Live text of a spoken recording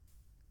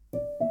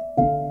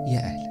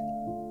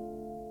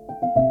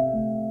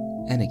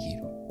أنا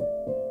كيرو،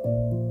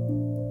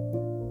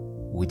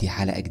 ودي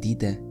حلقة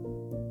جديدة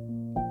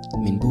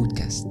من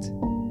بودكاست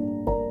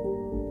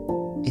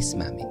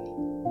اسمع مني.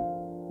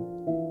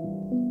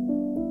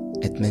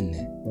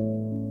 أتمنى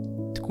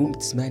تكون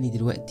بتسمعني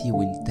دلوقتي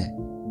وانت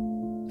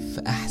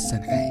في أحسن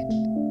حال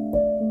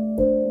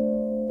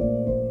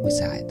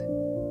وسعادة.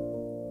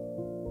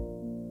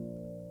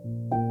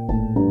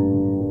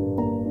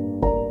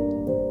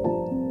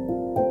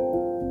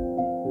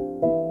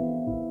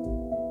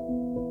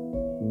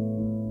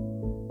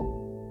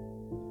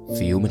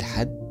 في يوم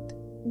الأحد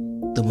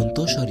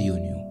 18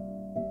 يونيو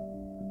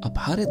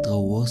أبحرت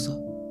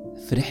غواصة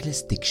في رحلة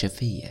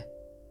استكشافية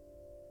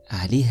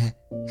عليها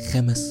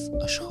 5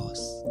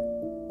 أشخاص،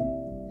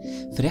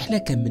 في رحلة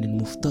كان من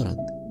المفترض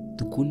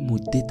تكون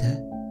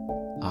مدتها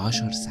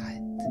 10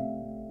 ساعات.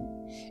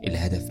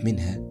 الهدف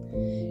منها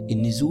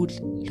النزول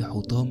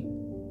لحطام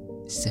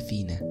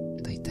السفينة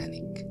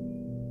تايتانيك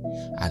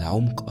على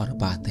عمق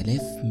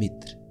 4000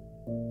 متر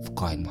في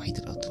قاع المحيط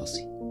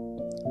الأطلسي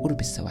قرب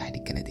السواحل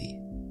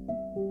الكندية.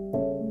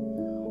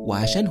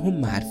 وعشان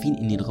هم عارفين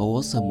ان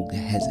الغواصة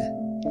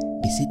مجهزة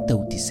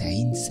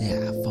ب96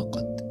 ساعة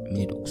فقط من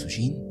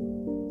الأكسجين،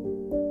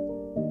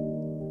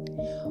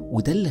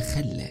 وده اللي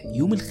خلى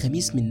يوم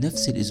الخميس من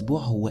نفس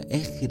الأسبوع هو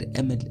آخر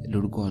أمل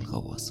لرجوع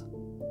الغواصة.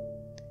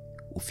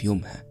 وفي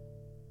يومها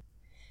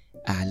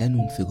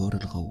أعلنوا انفجار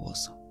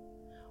الغواصة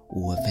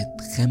ووفاة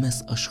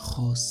 5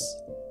 أشخاص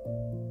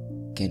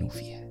كانوا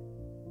فيها.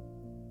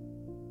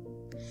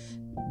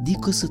 دي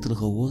قصة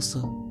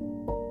الغواصة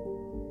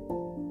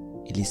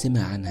اللي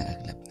سمع عنها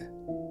أغلبنا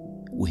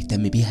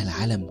واهتم بيها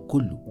العالم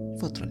كله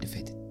الفترة اللي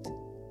فاتت.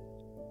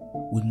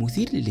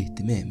 والمثير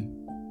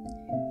للاهتمام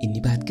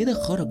إن بعد كده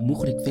خرج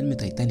مخرج فيلم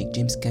تايتانيك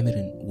جيمس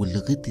كاميرون، واللي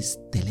غطس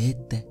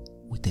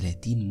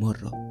 33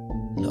 مرة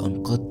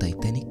لأنقاض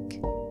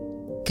تايتانيك،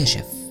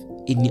 كشف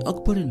إن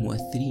أكبر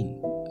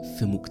المؤثرين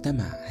في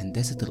مجتمع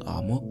هندسة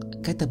الأعماق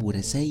كتبوا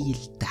رسائل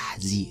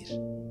تحذير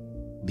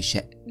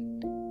بشأن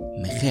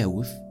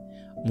مخاوف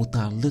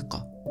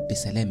متعلقة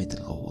بسلامة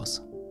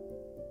الغواصة.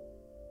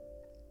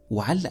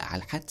 وعلق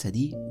على الحادثة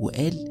دي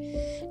وقال: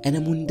 أنا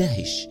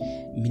مندهش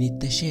من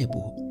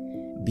التشابه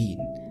بين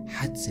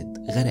حادثة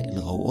غرق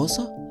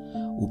الغواصة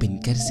وبين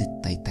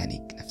كارثة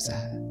تايتانيك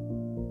نفسها،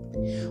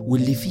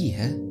 واللي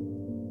فيها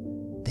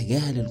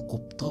تجاهل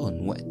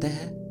القبطان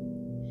وقتها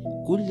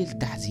كل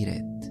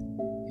التحذيرات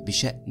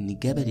بشأن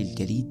جبل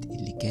الجليد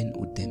اللي كان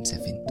قدام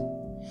سفينته،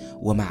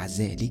 ومع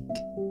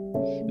ذلك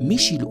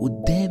مشي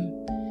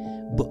لقدام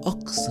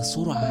بأقصى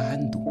سرعة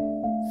عنده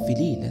في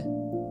ليلة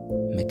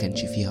ما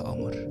كانش فيها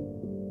قمر.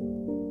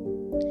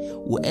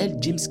 وقال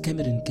جيمس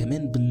كاميرون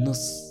كمان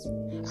بالنص: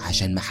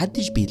 عشان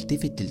محدش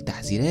بيلتفت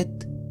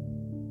للتحذيرات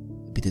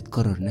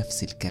بتتكرر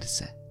نفس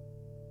الكارثة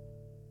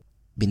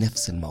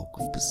بنفس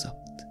الموقف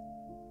بالظبط.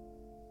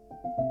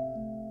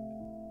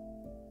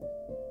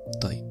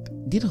 طيب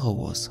دي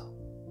الغواصة،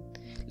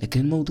 لكن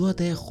الموضوع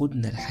ده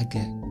ياخدنا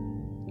لحاجة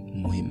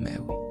مهمة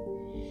أوي.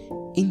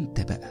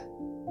 انت بقى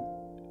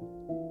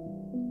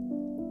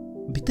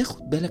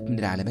بتاخد بالك من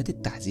العلامات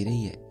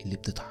التحذيرية اللي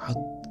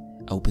بتتحط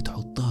أو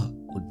بتحطها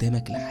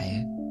قدامك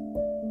الحياة؟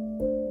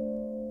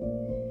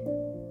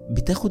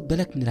 بتاخد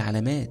بالك من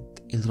العلامات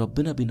اللي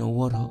ربنا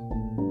بينورها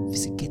في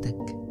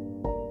سكتك،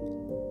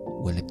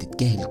 ولا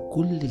بتتجاهل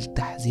كل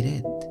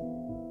التحذيرات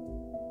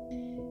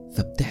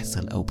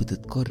فبتحصل أو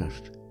بتتكرر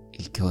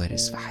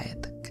الكوارث في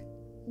حياتك؟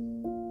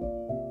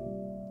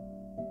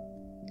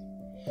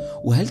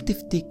 وهل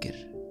تفتكر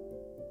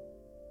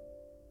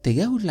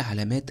تجاهل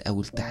العلامات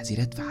أو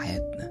التحذيرات في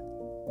حياتنا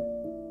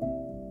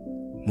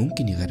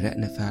ممكن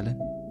يغرقنا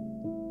فعلا؟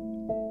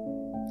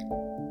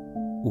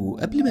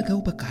 وقبل ما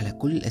أجاوبك على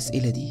كل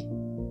الأسئلة دي،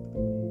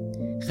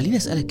 خليني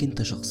أسألك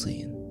أنت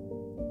شخصيا: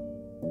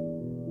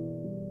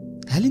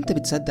 هل أنت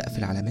بتصدق في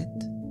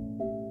العلامات؟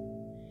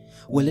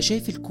 ولا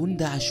شايف الكون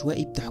ده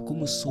عشوائي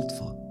بتحكمه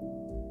الصدفة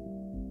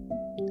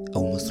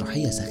أو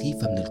مسرحية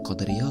سخيفة من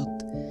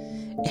القدريات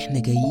إحنا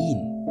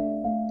جايين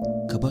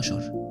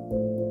كبشر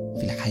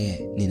في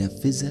الحياة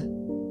ننفذها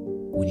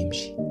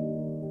ونمشي؟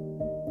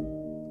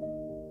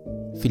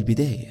 في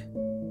البداية،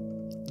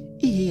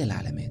 إيه هي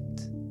العلامات؟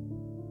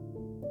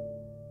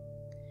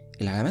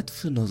 العلامات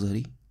في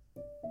نظري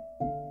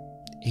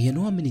هي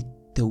نوع من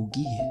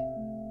التوجيه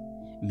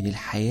من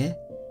الحياة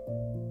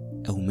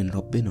أو من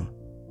ربنا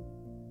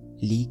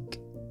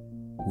ليك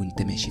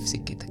وانت ماشي في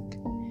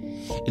سكتك.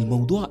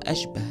 الموضوع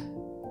أشبه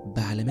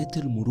بعلامات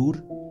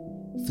المرور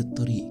في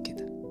الطريق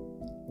كده،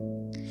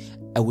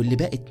 أو اللي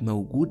بقت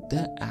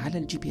موجودة على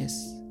الجي بي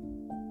اس.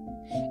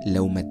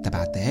 لو ما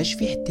اتبعتهاش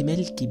في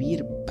احتمال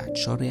كبير بعد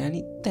شهر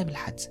يعني تعمل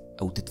حادثة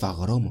أو تدفع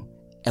غرامة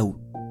أو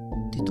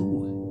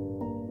تتوه.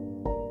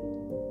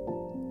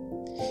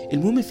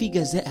 المهم في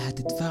جزاء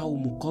هتدفعه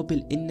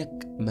مقابل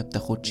انك ما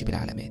بتاخدش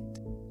بالعلامات.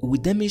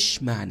 وده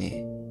مش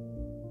معناه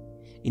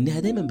انها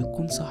دايما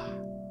بتكون صح.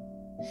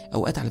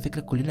 اوقات على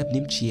فكرة كلنا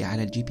بنمشي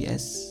على الجي بي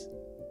اس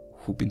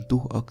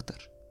وبنتوه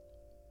اكتر.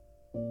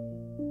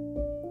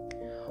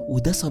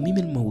 وده صميم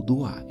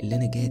الموضوع اللي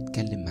انا جاي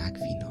اتكلم معاك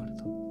فيه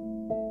النهاردة،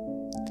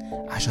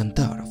 عشان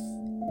تعرف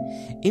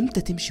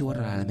امتى تمشي ورا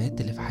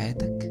العلامات اللي في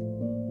حياتك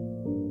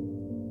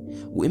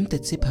وامتى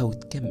تسيبها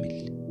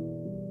وتكمل،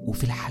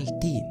 وفي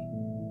الحالتين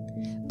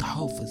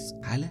تحافظ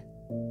على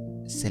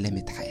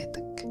سلامة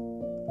حياتك.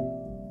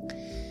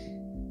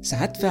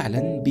 ساعات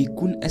فعلا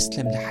بيكون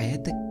أسلم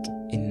لحياتك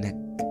إنك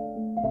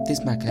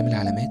تسمع كلام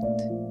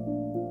العلامات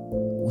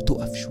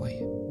وتقف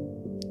شوية،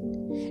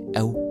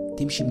 أو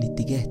تمشي من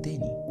اتجاه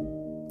تاني،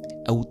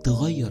 أو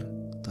تغير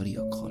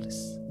طريقك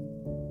خالص.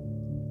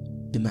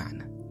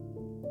 بمعنى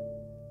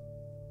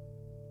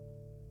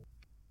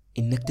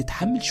إنك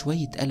تتحمل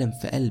شوية ألم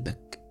في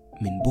قلبك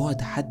من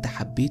بعد حد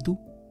حبيته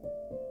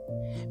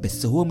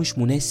بس هو مش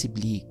مناسب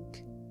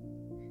ليك،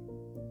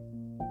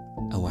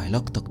 أو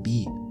علاقتك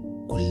بيه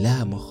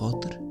كلها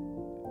مخاطر،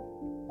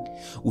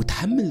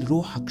 وتحمل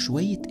روحك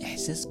شوية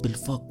إحساس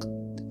بالفقد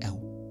أو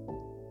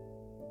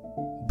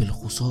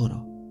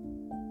بالخسارة،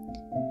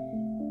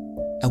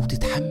 أو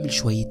تتحمل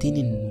شويتين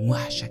إن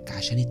وحشك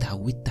عشان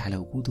اتعودت على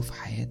وجوده في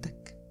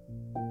حياتك،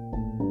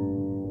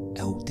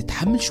 أو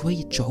تتحمل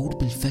شوية شعور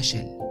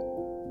بالفشل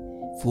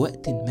في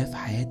وقت ما في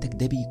حياتك.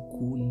 ده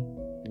بيكون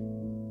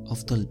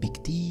أفضل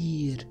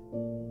بكتير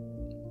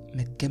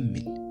ما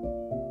تكمل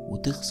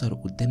وتخسر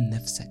قدام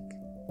نفسك،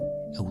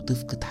 أو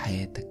تفقد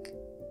حياتك،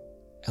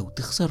 أو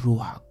تخسر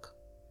روحك،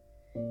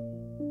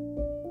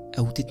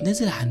 أو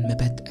تتنازل عن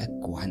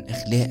مبادئك وعن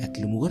أخلاقك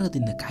لمجرد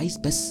إنك عايز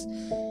بس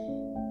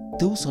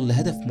توصل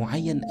لهدف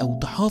معين، أو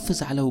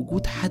تحافظ على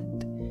وجود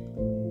حد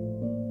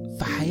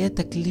في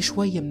حياتك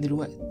لشوية من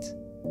الوقت.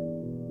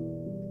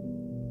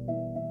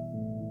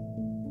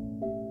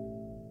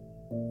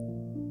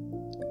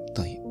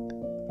 طيب،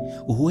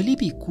 وهو ليه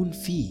بيكون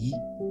فيه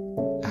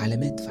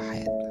علامات في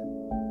حياتنا؟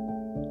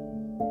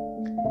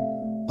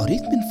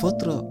 قريت من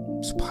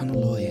فترة سبحان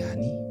الله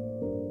يعني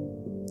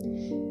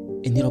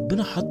إن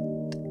ربنا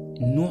حط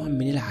نوع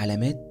من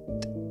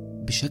العلامات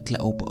بشكل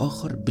أو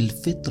بآخر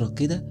بالفطرة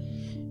كده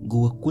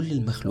جوه كل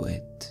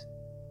المخلوقات.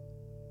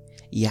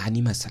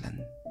 يعني مثلا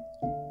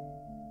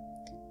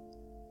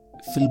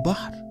في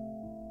البحر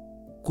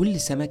كل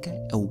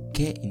سمكة أو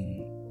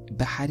كائن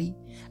بحري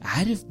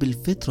عارف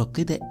بالفطرة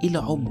كده إيه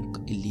العمق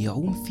اللي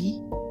يعوم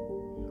فيه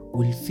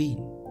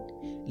والفين،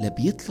 لا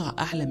بيطلع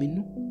أعلى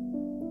منه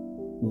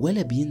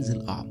ولا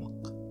بينزل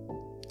أعمق،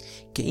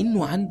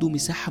 كأنه عنده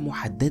مساحة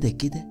محددة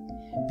كده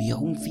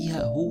بيعوم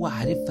فيها، هو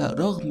عارفها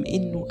رغم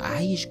إنه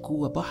عايش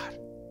جوه بحر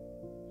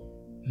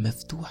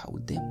مفتوح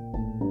قدامه.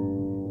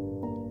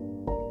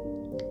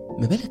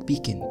 ما بالك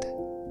بيك انت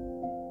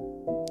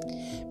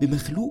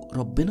بمخلوق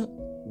ربنا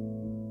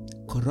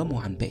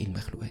كرمه عن باقي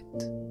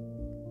المخلوقات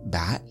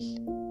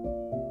بعقل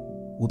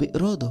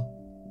وبإرادة،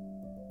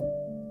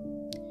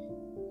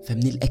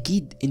 فمن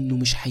الأكيد إنه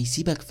مش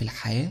هيسيبك في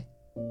الحياة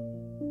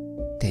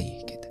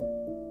تايه كده.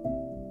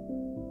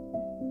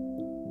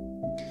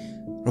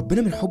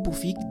 ربنا من حبه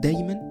فيك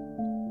دايما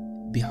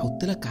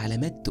بيحط لك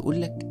علامات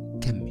تقولك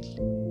كمل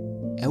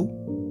أو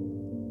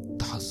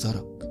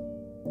تحذرك،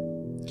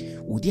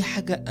 ودي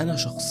حاجة أنا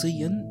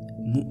شخصيا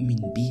مؤمن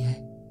بيها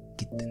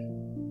جدا.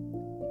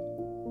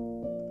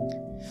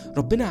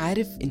 ربنا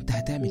عارف انت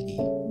هتعمل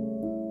ايه،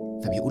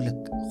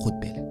 فبيقولك خد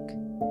بالك،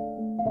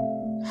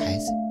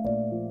 حاسب،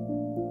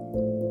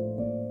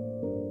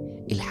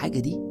 الحاجة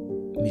دي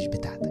مش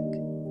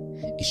بتاعتك،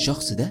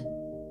 الشخص ده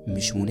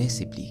مش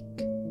مناسب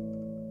ليك،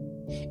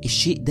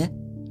 الشيء ده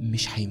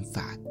مش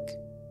هينفعك.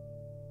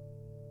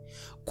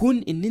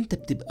 كون ان انت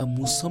بتبقى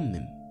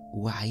مصمم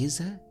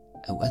وعايزها،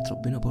 اوقات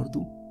ربنا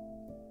برضو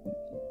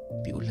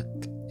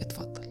بيقولك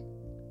اتفضل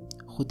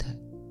خدها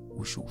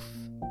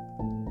وشوف.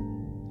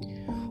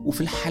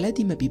 وفي الحالة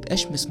دي ما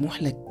بيبقاش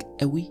مسموح لك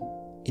قوي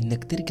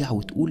انك ترجع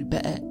وتقول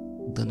بقى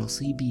ده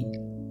نصيبي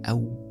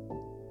او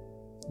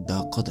ده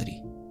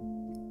قدري،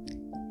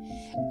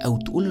 او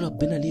تقول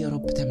ربنا ليه يا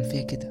رب تعمل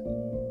فيها كده،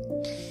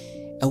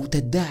 او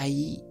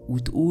تدعي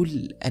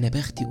وتقول انا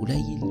بختي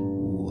قليل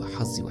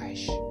وحظي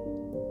وحش.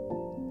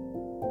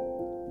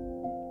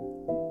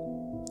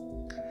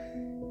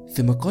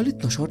 في مقالة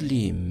نشر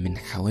لي من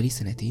حوالي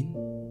 2 سنين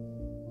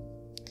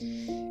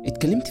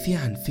اتكلمت فيها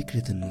عن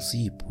فكرة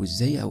النصيب،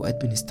 وازاي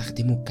اوقات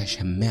بنستخدمه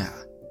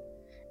كشماعة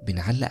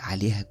بنعلق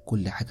عليها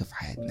كل حاجة في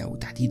حياتنا،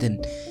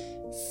 وتحديدا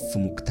في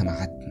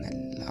مجتمعاتنا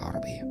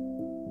العربية.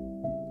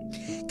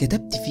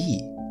 كتبت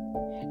فيه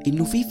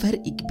انه في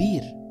فرق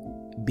كبير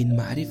بين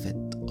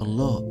معرفة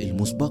الله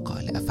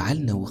المسبقة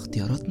لأفعالنا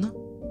واختياراتنا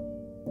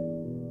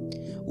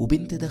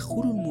وبين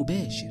تدخله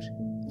المباشر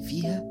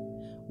فيها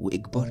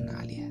وإجبارنا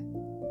عليها.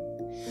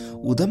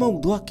 وده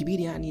موضوع كبير،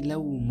 يعني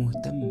لو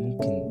مهتم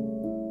ممكن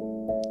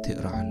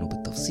تقرأ عنه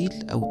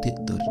بالتفصيل أو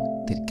تقدر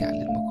ترجع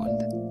للمقال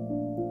ده.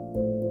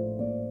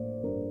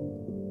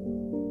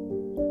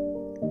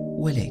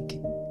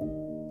 ولكن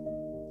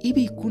إيه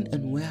بيكون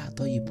أنواع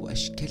طيب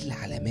وأشكال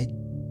العلامات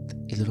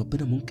اللي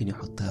ربنا ممكن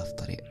يحطها في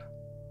طريقنا؟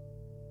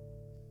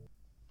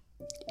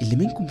 اللي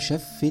منكم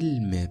شاف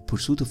فيلم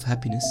Pursuit of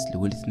Happiness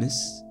لويل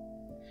سميث،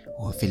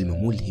 هو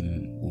فيلم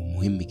ملهم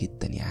ومهم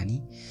جدا،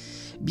 يعني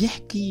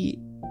بيحكي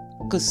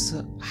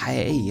قصة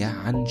حقيقية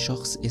عن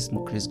شخص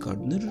اسمه كريس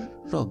جاردنر،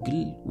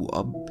 راجل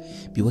وأب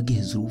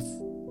بيواجه ظروف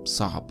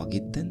صعبة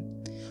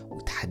جدا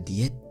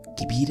وتحديات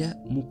كبيرة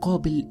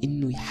مقابل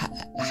انه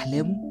يحقق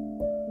احلامه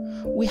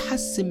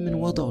ويحسن من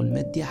وضعه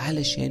المادي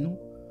علشانه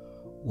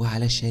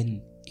وعلشان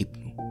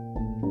ابنه،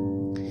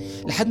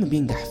 لحد ما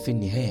بينجح في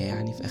النهاية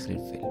يعني في اخر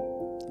الفيلم.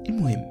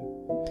 المهم،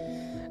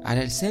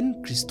 على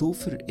لسان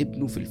كريستوفر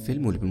ابنه في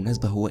الفيلم، واللي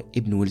بالمناسبة هو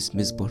ابن ويل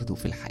سميث برضه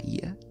في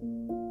الحقيقة،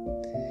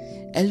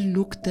 قال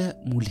نكتة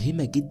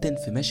ملهمة جدا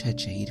في مشهد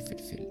شهير في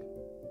الفيلم.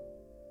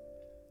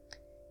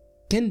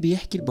 كان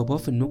بيحكي لباباه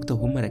في النكتة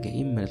وهم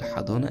راجعين من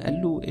الحضانة،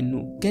 قال له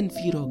انه كان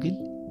في راجل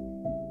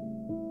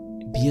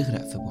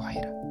بيغرق في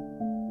بحيرة،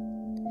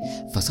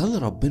 فصلى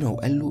ربنا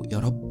وقال له يا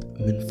رب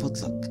من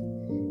فضلك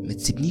ما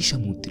تسيبنيش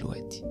اموت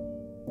دلوقتي.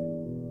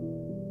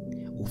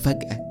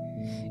 وفجأة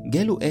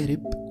جاله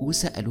قارب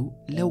وسأله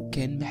لو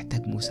كان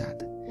محتاج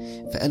مساعدة،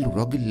 فقال له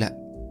الراجل لا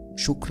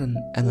شكرا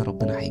انا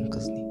ربنا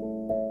هينقذني.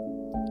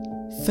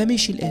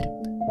 فمشي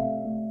القارب،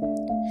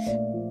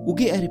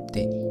 وجي قارب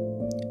تاني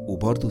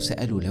وبرضه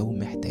سأله لو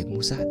محتاج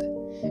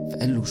مساعدة،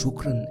 فقال له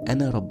شكرا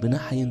انا ربنا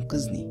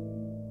هينقذني.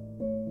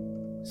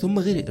 ثم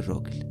غرق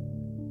الراجل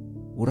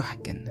وراح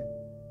الجنة.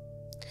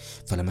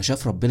 فلما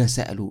شاف ربنا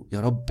سأله يا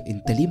رب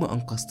انت ليه ما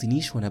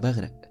انقذتنيش وانا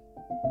بغرق؟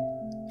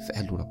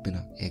 فقال له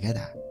ربنا يا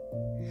جدع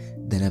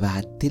ده انا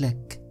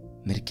بعتلك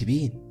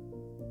مركبين.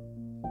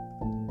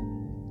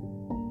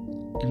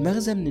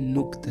 المغزى من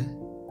النكتة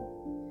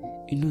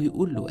انه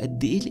يقول له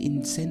قد ايه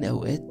الانسان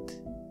اوقات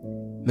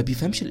ما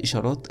بيفهمش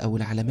الاشارات او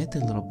العلامات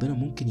اللي ربنا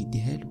ممكن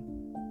يديها له.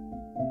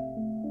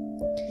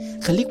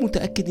 خليك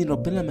متأكد ان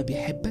ربنا لما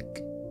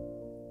بيحبك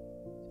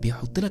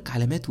بيحط لك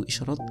علامات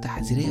واشارات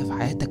تحذيرية في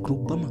حياتك،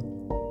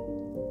 ربما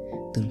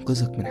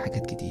تنقذك من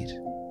حاجات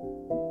كتير،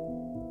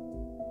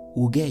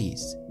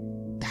 وجايز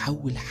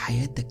تحول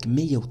حياتك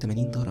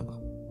 180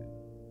 درجة.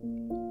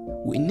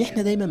 وإن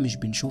احنا دايما مش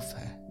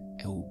بنشوفها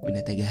أو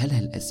بنتجاهلها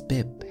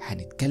الأسباب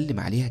هنتكلم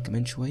عليها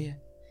كمان شوية،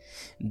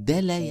 ده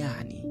لا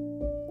يعني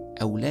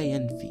أو لا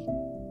ينفي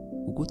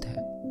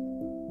وجودها.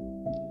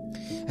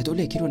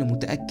 هتقولي يا كيلو أنا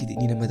متأكد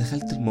إني لما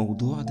دخلت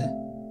الموضوع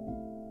ده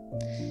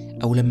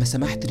أو لما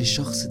سمحت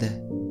للشخص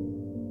ده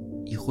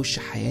يخش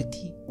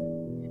حياتي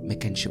ما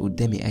كانش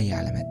قدامي أي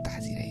علامات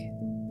تحذيرية.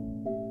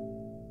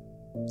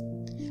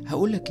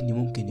 هقولك إن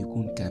ممكن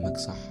يكون كلامك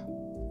صح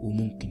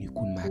وممكن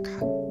يكون معك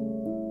حق،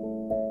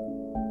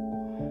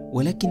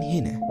 ولكن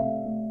هنا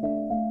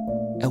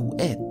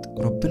أوقات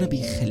ربنا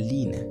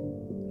بيخلينا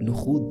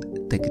نخوض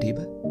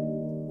تجربة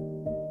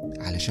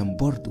علشان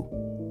برضو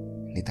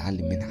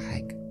نتعلم منها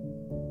حاجة،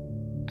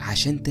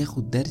 عشان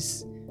تاخد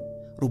درس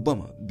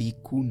ربما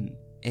بيكون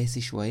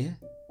قاسي شوية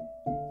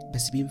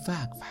بس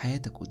بينفعك في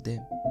حياتك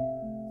قدام،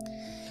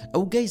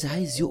 أو جايز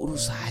عايز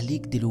يقرص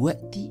عليك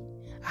دلوقتي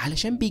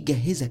علشان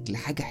بيجهزك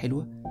لحاجة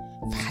حلوة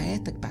في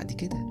حياتك بعد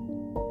كده.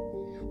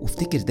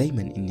 وافتكر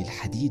دايما ان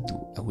الحديد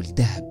او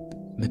الذهب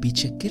ما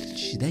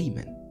بيتشكلش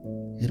دايما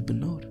غير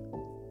بالنار.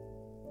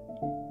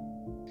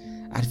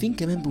 عارفين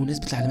كمان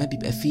بمناسبة العلامات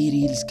بيبقى فيه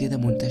ريلز كده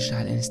منتشرة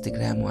على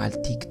الانستجرام وعلى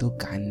التيك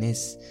توك عن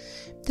ناس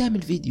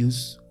بتعمل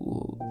فيديوز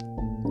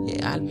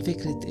على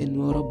فكرة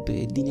انه يا رب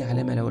اديني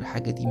علامة لو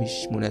الحاجة دي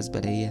مش مناسبة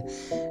ليا،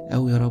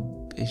 او يا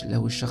رب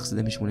لو الشخص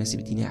ده مش مناسب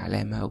اديني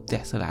علامة، او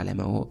بتحصل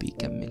علامة وهو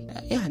بيكمل.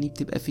 يعني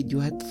بتبقى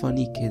فيديوهات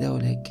فاني كده،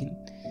 ولكن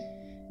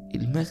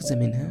المغزى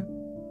منها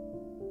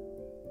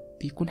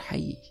بيكون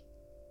حقيقي.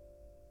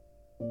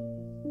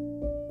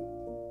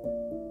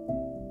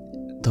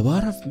 طب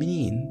اعرف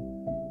منين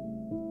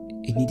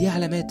ان دي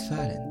علامات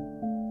فعلا؟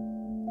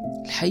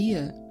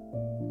 الحقيقة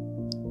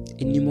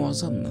ان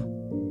معظمنا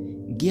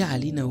جه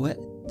علينا وقت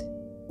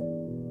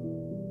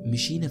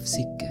مشينا في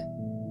سكة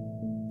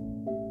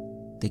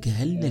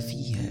تجاهلنا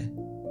فيها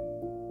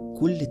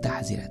كل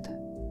تحذيراتها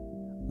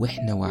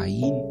واحنا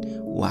واعيين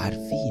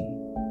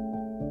وعارفين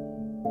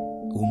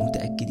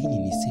ومتأكدين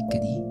ان السكة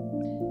دي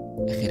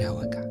اخرها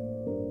وجع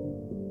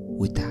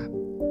وتعب،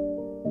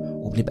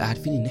 وبنبقى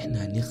عارفين ان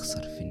احنا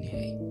هنخسر في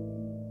النهاية،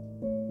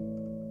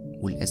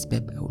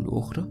 والاسباب او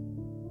الاخرى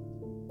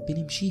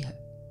بنمشيها.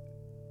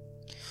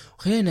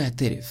 وخلينا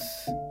نعترف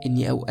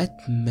ان اوقات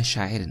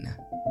مشاعرنا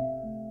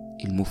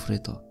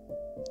المفرطة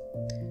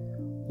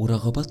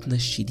ورغباتنا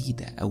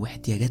الشديدة او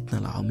احتياجاتنا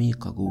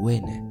العميقة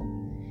جوانا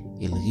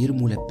الغير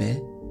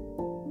ملباة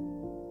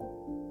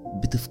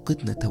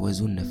بتفقدنا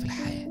توازننا في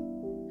الحياة،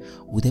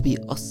 وده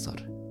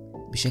بيأثر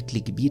بشكل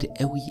كبير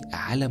قوي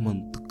على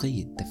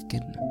منطقية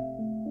تفكيرنا،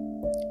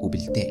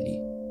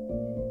 وبالتالي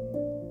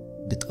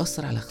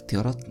بتأثر على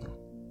اختياراتنا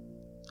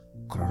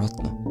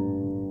وقراراتنا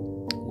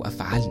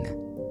وأفعالنا،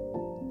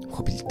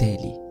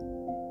 وبالتالي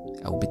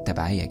أو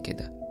بالتبعية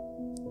كده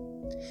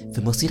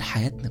في مصير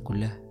حياتنا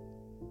كلها.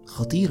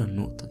 خطيرة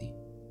النقطة دي.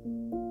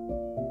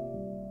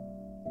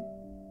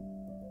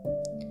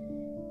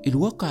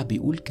 الواقع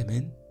بيقول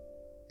كمان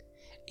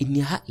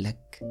إن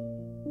عقلك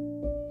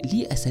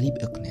ليه أساليب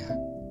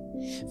إقناع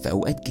في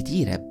أوقات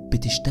كتيرة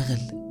بتشتغل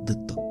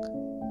ضدك،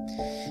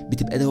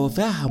 بتبقى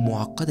دوافعها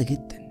معقدة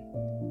جدا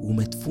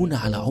ومدفونة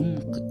على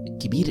عمق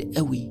كبير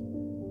قوي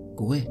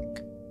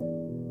جواك،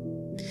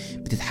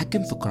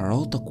 بتتحكم في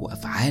قراراتك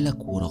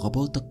وأفعالك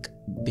ورغباتك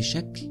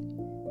بشكل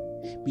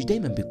مش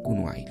دايما بتكون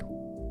واعي له،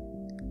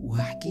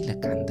 وهحكي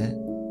لك عن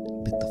ده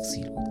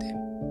بالتفصيل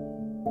قدام.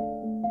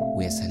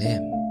 ويا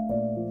سلام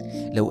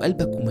لو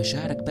قلبك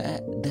ومشاعرك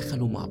بقى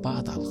دخلوا مع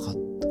بعض على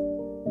الخط،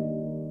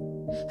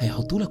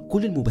 هيحطوا لك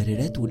كل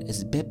المبررات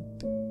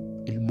والأسباب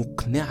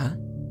المقنعة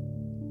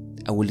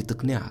أو اللي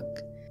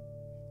تقنعك،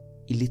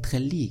 اللي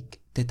تخليك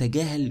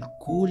تتجاهل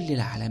كل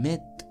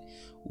العلامات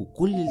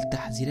وكل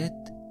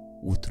التحذيرات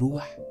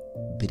وتروح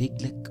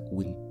برجلك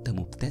وانت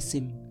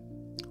مبتسم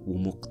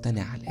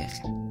ومقتنع على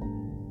الآخر.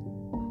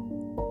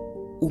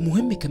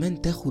 ومهم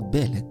كمان تاخد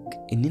بالك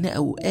إننا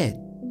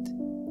أوقات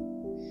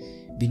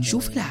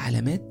بنشوف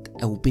العلامات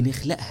أو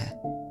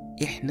بنخلقها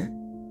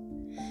إحنا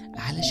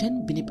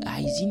علشان بنبقى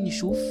عايزين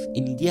نشوف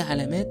إن دي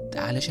علامات،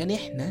 علشان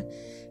إحنا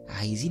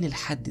عايزين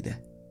الحد ده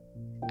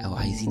أو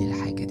عايزين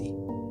الحاجة دي.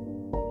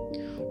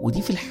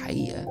 ودي في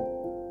الحقيقة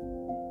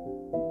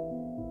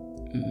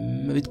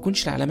ما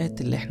بتكونش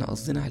العلامات اللي إحنا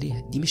قصدنا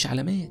عليها. دي مش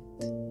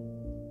علامات،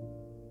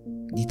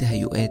 دي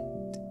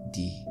تهيؤات،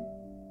 دي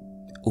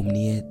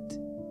أمنيات،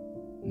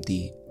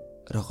 دي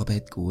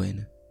رغبات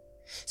جوانا.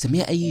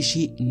 سميها أي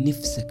شيء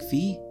نفسك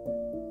فيه،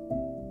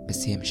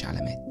 بس هي مش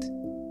علامات.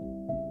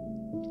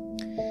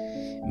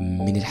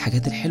 من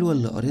الحاجات الحلوة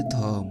اللي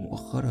قريتها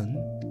مؤخرا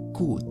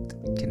كود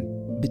كانت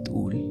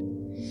بتقول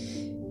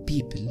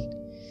People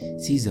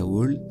see the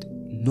world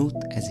not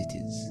as it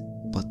is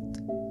but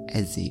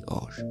as they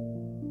are.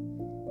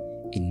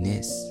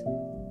 الناس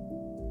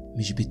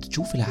مش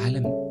بتشوف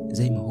العالم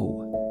زي ما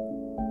هو،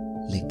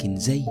 لكن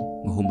زي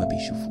ما هما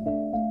بيشوفوه.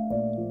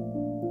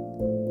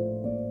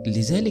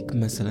 لذلك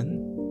مثلا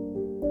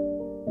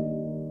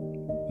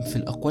في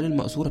الأقوال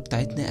المأثورة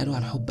بتاعتنا قالوا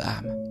على الحب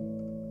أعمى.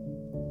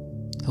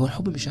 هو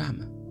الحب مش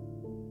أعمى،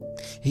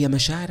 هي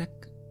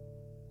مشاعرك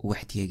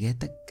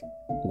واحتياجاتك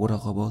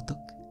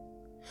ورغباتك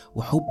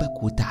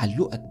وحبك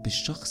وتعلقك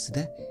بالشخص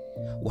ده،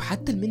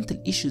 وحتى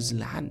المنتال ايشوز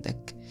اللي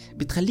عندك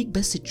بتخليك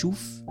بس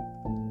تشوف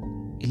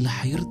اللي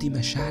هيرضي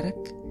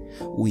مشاعرك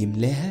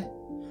ويملاها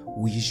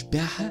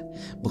ويشبعها،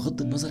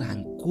 بغض النظر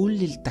عن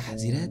كل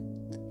التحذيرات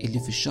اللي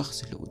في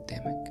الشخص اللي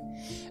قدامك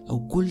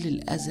أو كل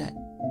الأذى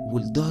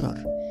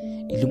والضرر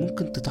اللي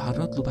ممكن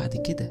تتعرض له بعد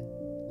كده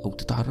أو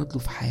تتعرض له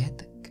في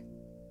حياتك.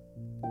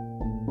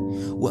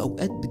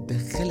 وأوقات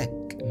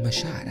بتدخلك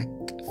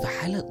مشاعرك في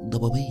حالة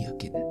ضبابية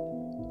كده،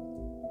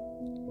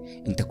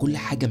 انت كل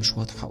حاجة مش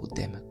واضحة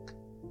قدامك.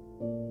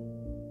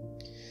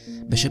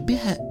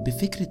 بشبهها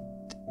بفكرة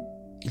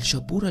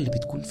الشبورة اللي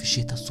بتكون في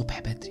الشتاء الصبح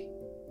بدري،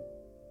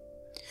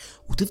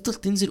 وتفضل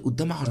تنزل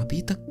قدام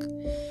عربيتك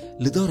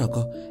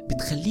لدرجة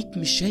بتخليك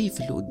مش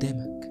شايف اللي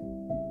قدامك،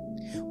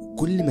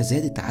 وكل ما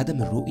زادت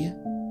عدم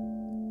الرؤية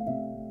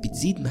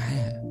بتزيد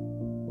معاها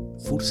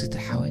فرصة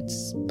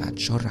الحوادث، بعد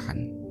شر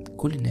عن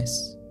كل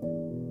الناس.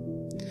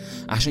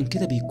 عشان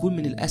كده بيكون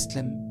من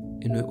الأسلم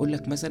انه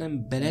يقولك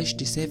مثلا بلاش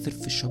تسافر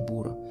في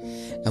الشبورة،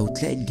 او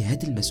تلاقي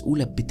الجهات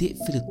المسؤولة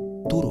بتقفل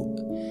الطرق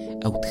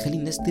او تخلي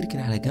الناس تركن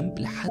على جنب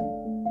لحد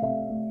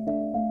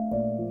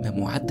ما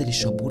معدل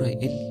الشبورة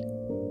يقل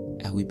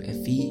او يبقى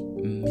فيه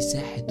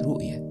مساحة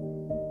رؤية.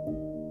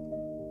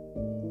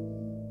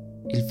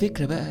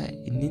 الفكرة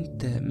بقى ان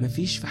انت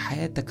مفيش في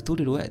حياتك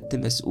طول الوقت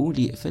مسؤول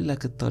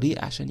يقفلك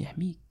الطريق عشان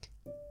يحميك.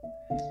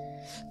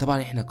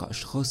 طبعا احنا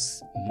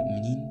كأشخاص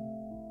مؤمنين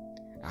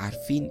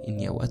عارفين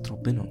ان اوقات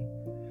ربنا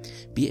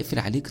بيقفل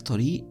عليك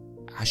طريق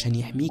عشان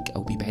يحميك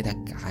او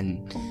بيبعدك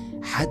عن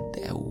حد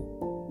او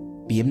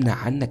بيمنع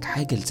عنك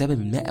حاجة لسبب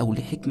ما او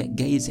لحكمة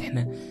جايز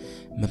احنا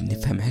ما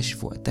بنفهمهاش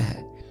في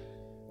وقتها،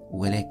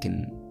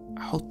 ولكن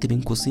حط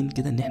بين قوسين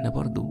كده ان احنا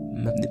برضو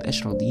ما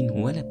بنبقاش راضين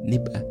ولا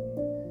بنبقى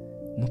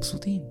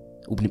مبسوطين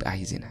وبنبقى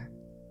عايزينها.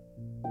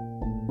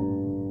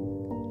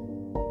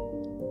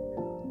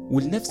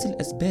 ولنفس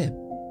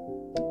الاسباب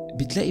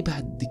بتلاقي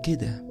بعد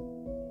كده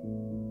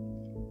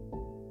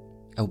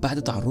او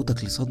بعد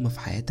تعرضك لصدمة في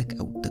حياتك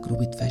او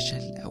تجربة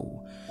فشل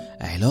او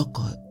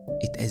علاقة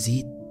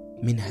اتأذيت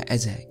منها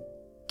اذى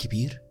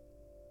كبير،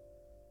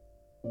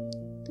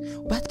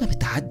 وبعد ما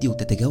بتعدي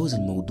وتتجاوز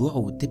الموضوع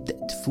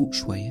وتبدأ تفوق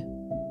شوية،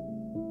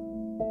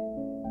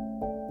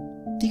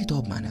 تيجي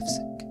تقعد مع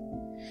نفسك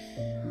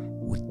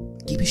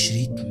وتجيب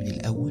الشريط من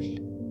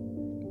الاول،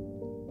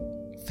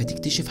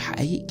 فتكتشف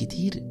حقائق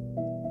كتير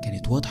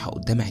كانت واضحة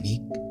قدام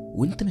عينيك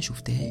وانت ما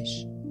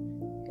شفتهاش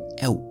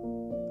او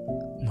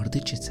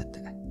مرضتش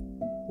تصدقها،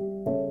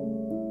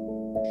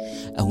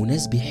 او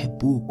ناس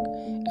بيحبوك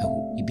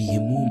او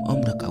بيهمهم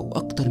امرك او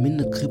اكتر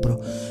منك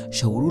خبرة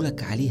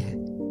شاورولك عليها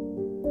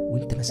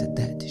وانت ما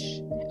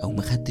صدقتش او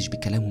ما خدتش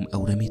بكلامهم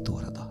او رميته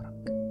ورا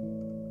ظهرك.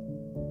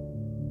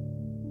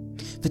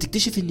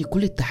 فتكتشف ان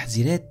كل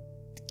التحذيرات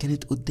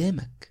كانت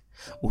قدامك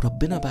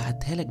وربنا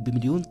بعتها لك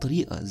بمليون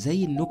طريقة،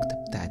 زي النكتة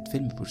بتاعت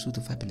فيلم Pursuit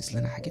of Happiness اللي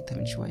انا حكيتها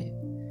من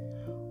شوية،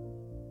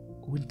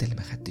 وانت اللي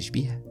ما خدتش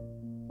بيها.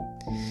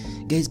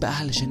 جايز بقى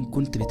علشان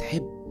كنت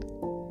بتحب،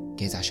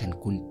 جايز عشان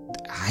كنت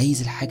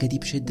عايز الحاجة دي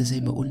بشدة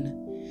زي ما قلنا،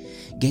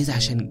 جايز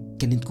عشان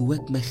كانت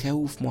جواك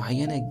مخاوف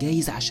معينة،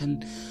 جايز عشان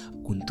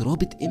كنت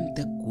رابط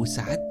قيمتك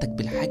وسعادتك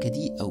بالحاجة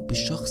دي او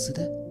بالشخص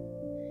ده،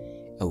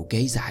 او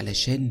جايز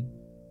علشان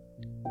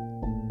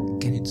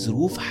كانت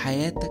ظروف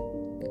حياتك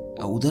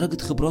أو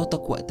درجة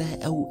خبراتك وقتها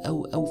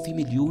أو في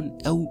مليون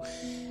أو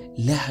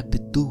لعب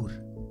الدور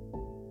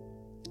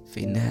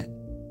في إنها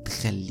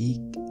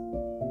تخليك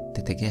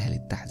تتجاهل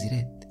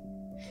التحذيرات،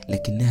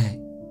 لكنها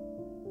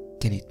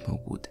كانت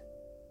موجودة.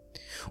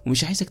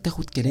 ومش عايزك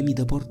تاخد كلامي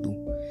ده برضو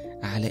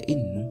على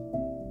إنه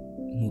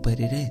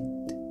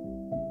مبررات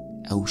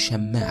أو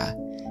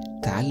شماعة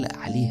تعلق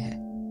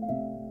عليها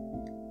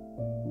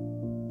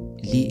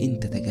ليه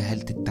انت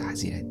تجاهلت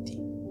التحذيرات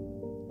دي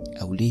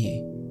او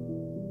ليه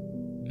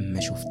ما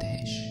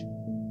شفتهاش.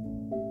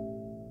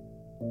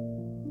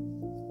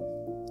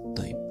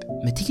 طيب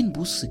ما تيجي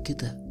نبص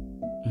كده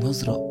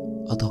نظرة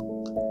أدق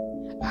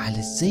على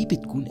ازاي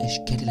بتكون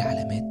أشكال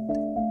العلامات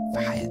في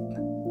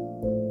حياتنا.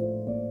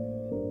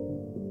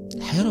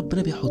 الحقيقة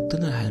ربنا بيحط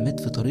لنا العلامات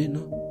في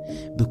طريقنا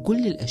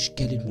بكل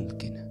الأشكال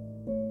الممكنة،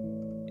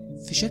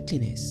 في شكل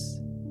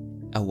ناس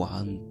أو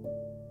عن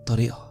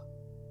طريقها،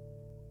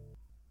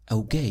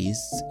 أو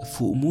جايز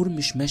في أمور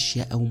مش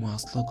ماشية أو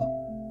معصلجة،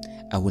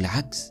 أو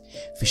العكس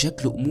في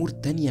شكل أمور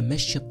تانية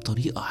ماشية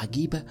بطريقة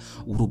عجيبة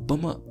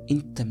وربما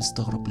أنت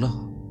مستغرب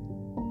لها.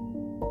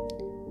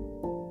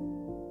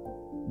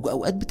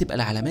 وأوقات بتبقى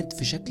العلامات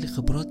في شكل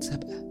خبرات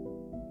سابقة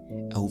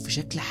أو في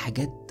شكل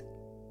حاجات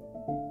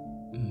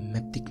ما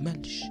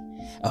بتكملش،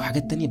 أو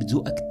حاجات تانية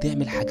بتزوقك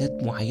تعمل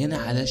حاجات معينة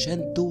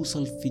علشان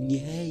توصل في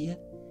النهاية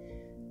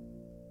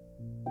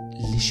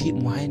لشيء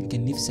معين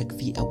كان نفسك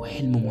فيه، أو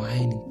حلم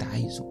معين انت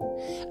عايزه،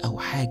 أو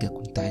حاجة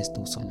كنت عايز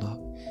توصل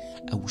لها،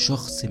 أو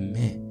شخص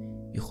ما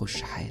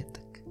يخش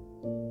حياتك.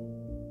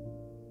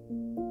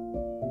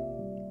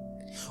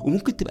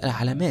 وممكن تبقى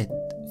العلامات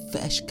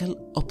في أشكال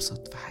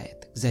أبسط في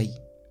حياتك، زي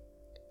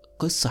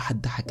قصة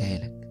حد حكاها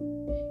لك،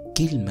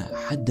 كلمة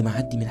حد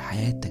معدي من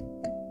حياتك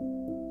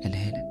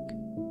قالها لك،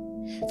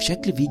 في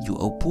شكل فيديو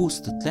أو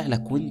بوست تطلع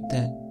لك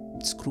وانت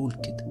تسكرول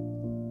كده،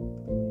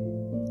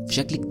 في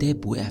شكل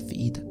كتاب وقع في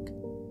ايدك.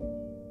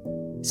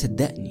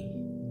 صدقني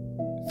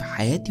في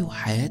حياتي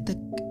وحياتك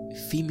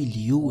في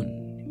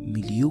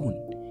مليون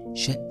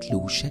شكل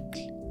وشكل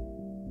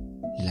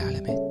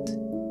للعلامات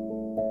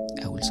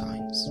أو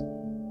الساينز.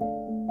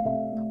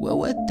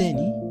 وأوقات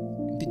تاني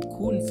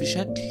بتكون في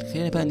شكل،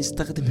 خلينا بقى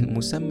نستخدم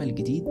المسمى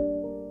الجديد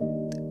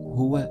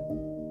وهو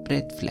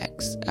ريد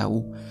فلاكس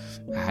أو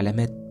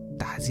علامات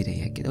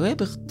تحذيرية كده، وهي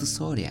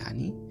باختصار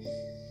يعني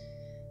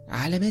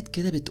علامات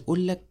كده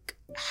بتقولك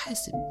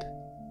حاسب،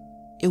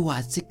 اوعى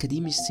السكة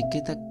دي مش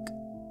سكتك،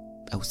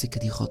 أو السكة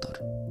دي خطر،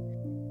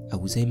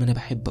 أو زي ما أنا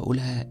بحب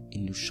أقولها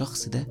إن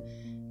الشخص ده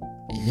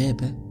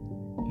غابة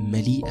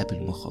مليئة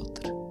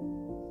بالمخاطر.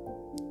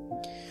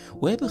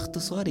 وهي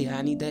باختصار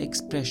يعني ده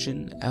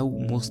اكسبريشن أو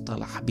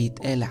مصطلح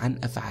بيتقال عن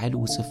أفعال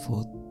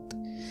وصفات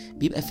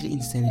بيبقى في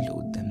الإنسان اللي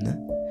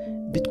قدامنا،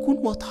 بتكون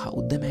واضحة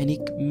قدام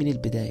عينيك من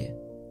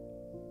البداية،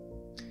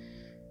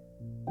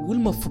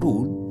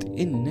 والمفروض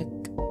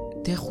إنك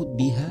تاخد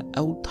بيها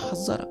أو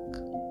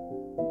تحذرك.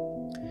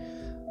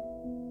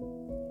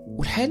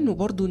 والحقيقة إنه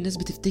برضو الناس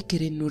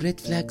بتفتكر إنه الريد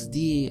فلاكس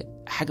دي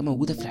حاجة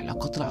موجودة في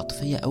العلاقات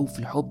العاطفية أو في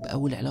الحب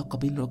أو العلاقة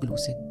بين راجل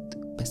وست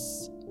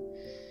بس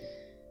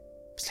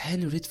الحقيقة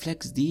إنه الريد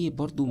فلاكس دي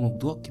برضو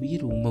موضوع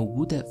كبير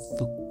وموجودة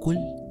في كل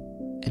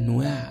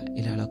أنواع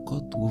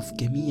العلاقات وفي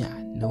جميع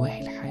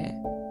نواحي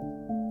الحياة.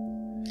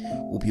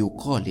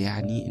 وبيقال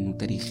يعني إنه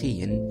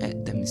تاريخيا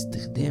أقدم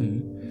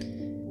استخدام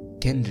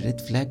كان الريد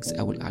فلاكس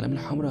أو الأعلام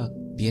الحمراء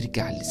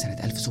بيرجع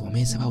لسنة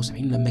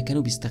 1777 لما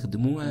كانوا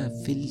بيستخدموها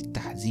في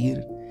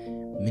التحذير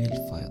من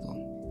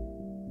الفيضان.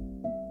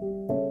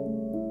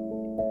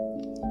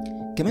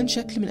 كمان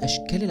شكل من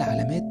أشكال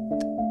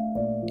العلامات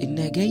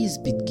إنها جايز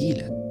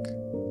بتجيلك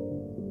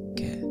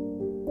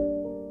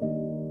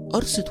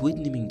كقرصة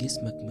ودن من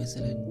جسمك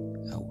مثلا،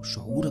 أو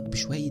شعورك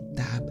بشوية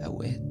تعب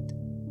أوقات،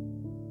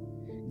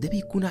 ده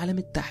بيكون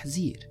علامة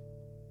تحذير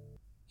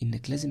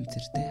إنك لازم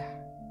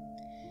ترتاح.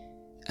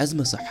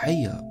 أزمة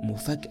صحية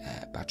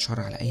مفاجأة بعد شر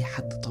على أي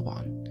حد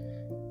طبعا،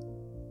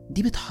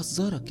 دي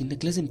بتحذرك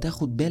إنك لازم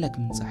تاخد بالك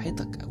من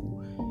صحتك،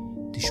 أو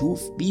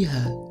تشوف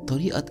بيها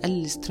طريقة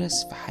تقلل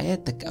ستريس في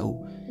حياتك،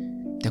 أو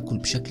تاكل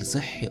بشكل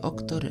صحي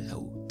أكتر،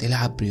 أو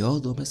تلعب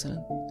رياضة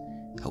مثلا،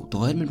 أو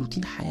تغير من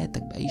روتين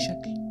حياتك بأي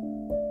شكل.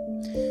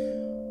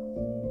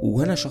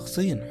 وأنا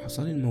شخصيا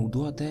حصل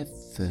الموضوع ده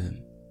في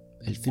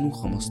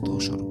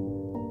 2015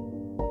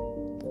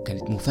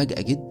 وكانت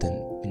مفاجأة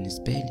جدا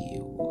بالنسبة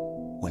لي،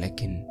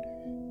 ولكن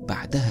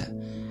بعدها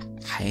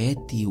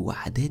حياتي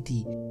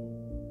وعاداتي،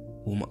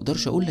 وما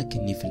اقدرش اقولك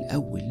اني في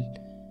الاول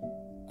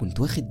كنت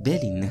واخد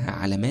بالي انها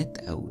علامات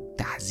او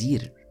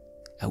تحذير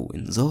او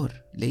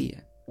انذار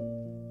ليا،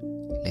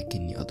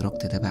 لكني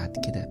ادركت ده بعد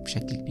كده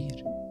بشكل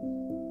كبير.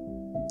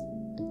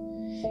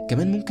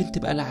 كمان ممكن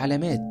تبقى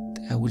العلامات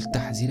او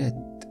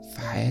التحذيرات في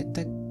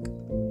حياتك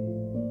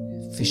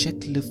في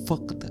شكل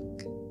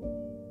فقدك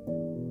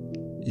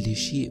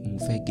لشيء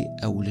مفاجئ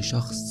او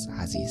لشخص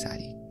عزيز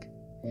عليك.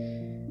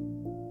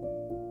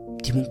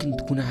 دي ممكن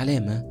تكون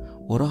علامة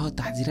وراها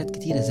تحذيرات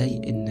كتيرة، زي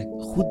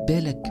انك خد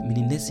بالك من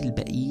الناس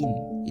الباقيين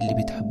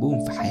اللي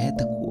بتحبهم في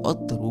حياتك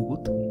وقدر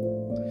وجودهم،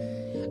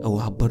 أو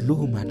عبر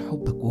لهم عن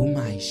حبك وهم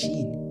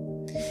عايشين.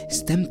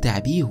 استمتع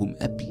بيهم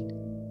قبل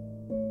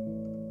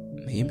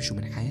ما يمشوا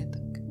من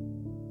حياتك.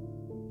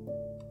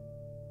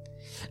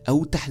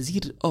 أو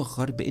تحذير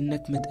آخر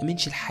بإنك ما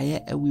تأمنش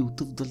الحياة قوي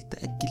وتفضل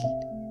تأجل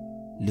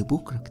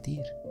لبكرة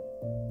كتير.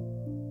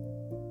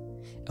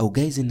 أو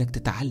جايز إنك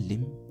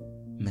تتعلم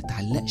ما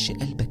تعلقش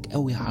قلبك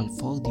قوي على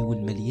الفاضي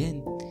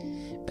والمليان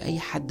بأي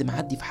حد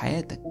معدي في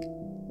حياتك.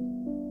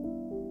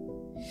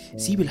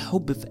 سيب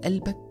الحب في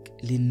قلبك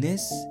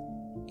للناس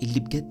اللي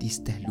بجد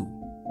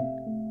يستاهلوه.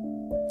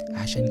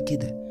 عشان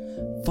كده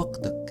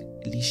فقدك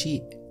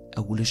لشيء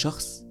أو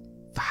لشخص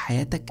في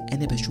حياتك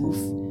أنا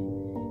بشوف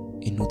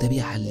إنه ده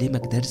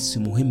بيعلمك درس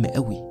مهم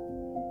قوي،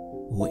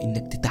 وهو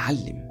إنك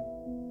تتعلم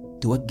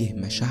توجه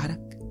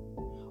مشاعرك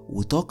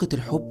وطاقة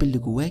الحب اللي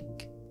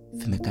جواك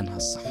في مكانها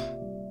الصح.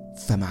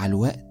 فمع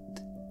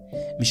الوقت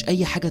مش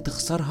أي حاجة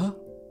تخسرها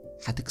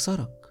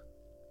هتكسرك،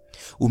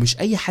 ومش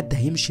أي حد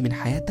هيمشي من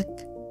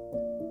حياتك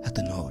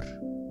هتنهار.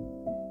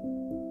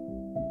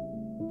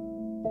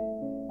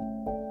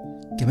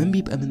 كمان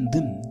بيبقى من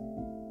ضمن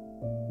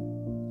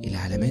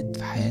العلامات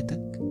في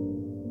حياتك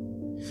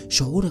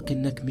شعورك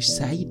إنك مش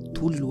سعيد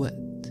طول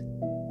الوقت،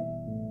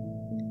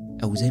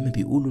 أو زي ما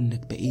بيقولوا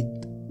إنك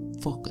بقيت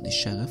فاقد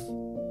الشغف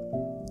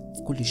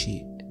في كل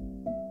شيء.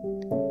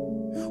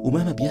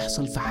 ومهما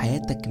بيحصل في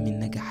حياتك من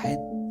نجاحات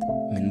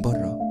من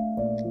بره،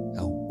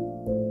 أو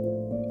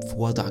في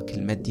وضعك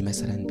المادي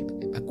مثلا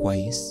بيبقى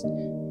كويس،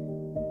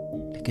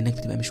 لكنك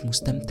بتبقى مش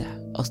مستمتع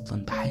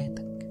أصلا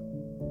بحياتك.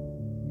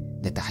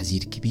 ده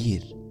تحذير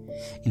كبير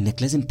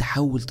إنك لازم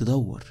تحاول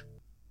تدور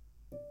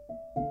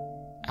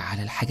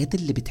على الحاجات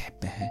اللي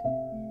بتحبها،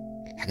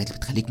 الحاجات اللي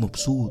بتخليك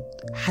مبسوط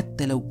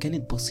حتى لو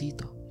كانت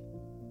بسيطة،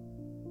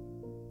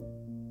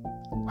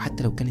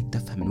 وحتى لو كانت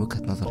تافهة من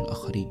وجهة نظر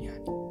الآخرين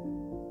يعني.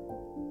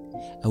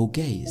 أو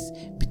جايز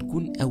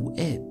بتكون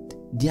أوقات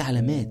دي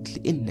علامات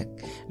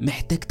لأنك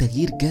محتاج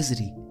تغيير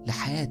جذري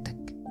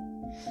لحياتك.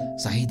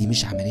 صحيح دي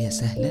مش عملية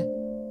سهلة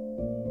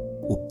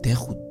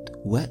وبتاخد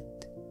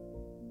وقت،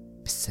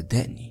 بس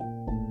صدقني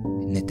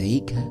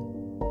نتائجها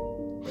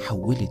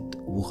حولت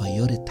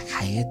وغيرت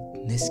حياة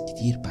ناس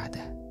كتير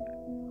بعدها،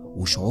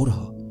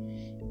 وشعورها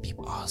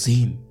بيبقى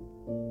عظيم.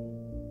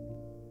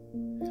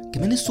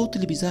 كمان الصوت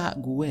اللي بيزعق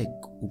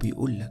جواك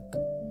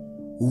وبيقولك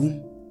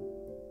قوم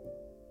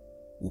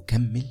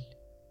وكمل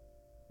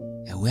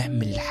او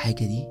اعمل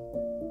الحاجة دي،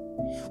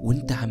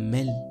 وانت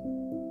عمال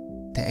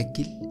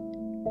تأجل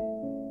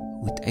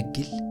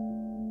وتأجل،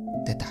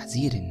 ده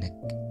تحذير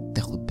انك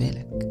تاخد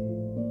بالك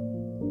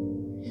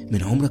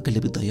من عمرك اللي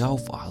بتضيعه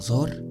في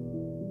اعذار،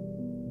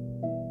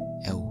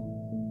 او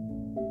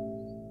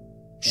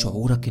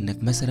شعورك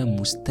انك مثلا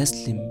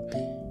مستسلم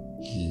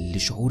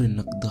لشعور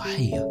انك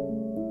ضحية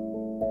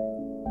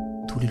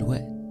طول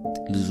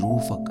الوقت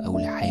لظروفك او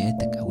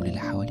لحياتك او للي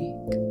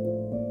حواليك.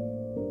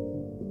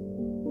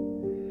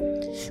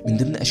 من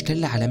ضمن اشكال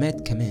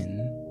العلامات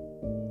كمان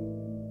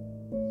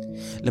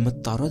لما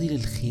تتعرضي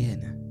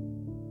للخيانة،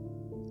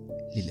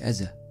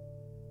 للأذى،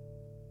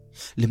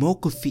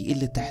 لموقف فيه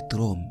قلة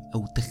احترام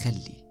او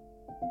تخلي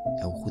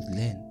او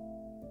خذلان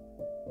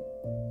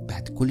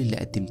بعد كل اللي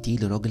قدمتيه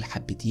لراجل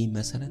حبتيه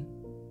مثلا،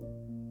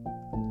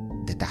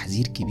 ده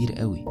تحذير كبير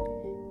قوي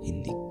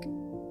انك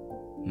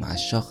مع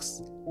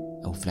الشخص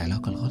او في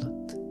العلاقة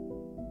الغلط.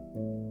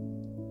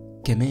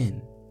 كمان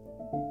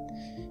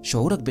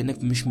شعورك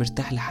بانك مش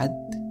مرتاح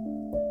لحد،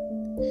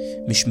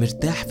 مش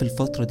مرتاح في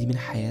الفترة دي من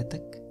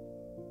حياتك،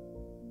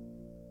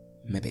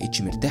 ما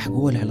بقيتش مرتاح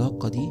جوه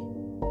العلاقة دي،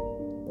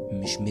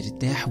 مش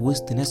مرتاح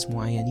وسط ناس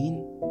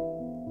معينين،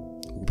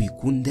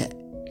 وبيكون ده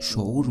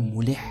شعور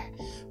ملح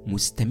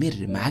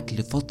مستمر معاك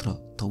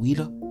لفترة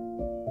طويلة.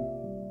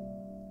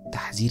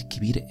 تحذير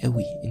كبير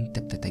قوي انت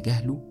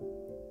بتتجاهله،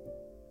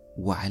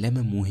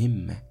 وعلامة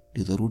مهمة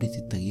لضرورة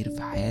التغيير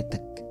في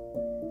حياتك،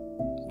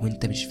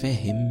 وانت مش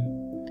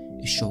فاهم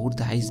الشعور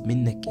ده عايز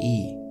منك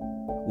ايه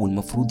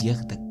والمفروض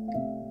ياخدك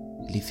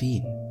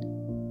لفين.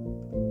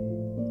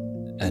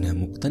 انا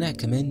مقتنع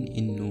كمان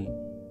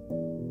انه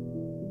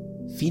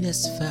في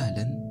ناس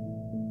فعلا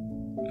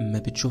ما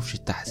بتشوفش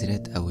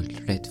التحذيرات او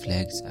الريد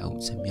فلاجز او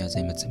تسميها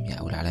زي ما تسميها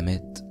او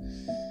العلامات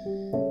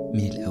من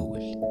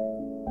الاول.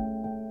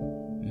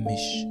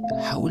 مش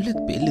هقولك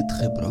بقلة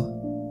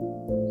خبرة،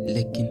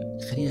 لكن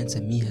خلينا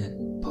نسميها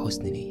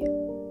بحسن نية.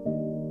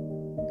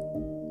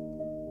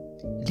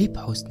 ليه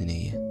بحسن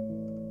نية؟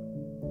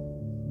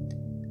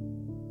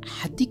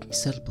 هديك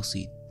مثال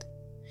بسيط.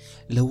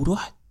 لو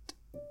رحت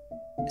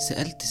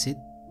سألت ست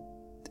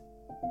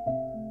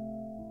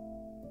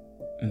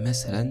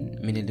مثلا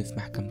من اللي في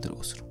محكمة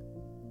الأسرة،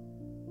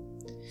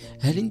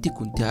 هل انت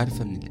كنت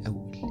عارفة من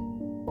الأول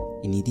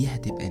ان دي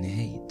هتبقى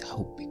نهاية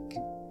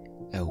حبك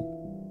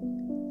أو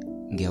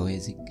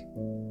جوازك،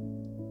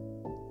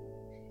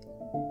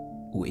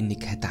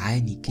 وانك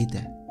هتعاني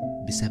كده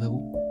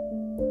بسببه؟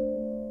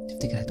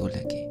 تفتكر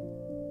هتقولك ايه؟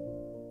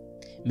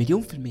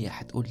 1,000,000%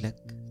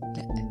 هتقولك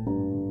لأ.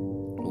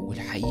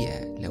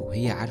 والحقيقة لو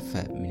هي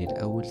عارفة من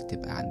الأول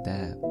تبقى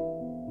عندها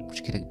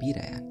مشكلة كبيرة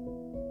يعني.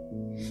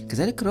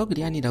 كذلك الراجل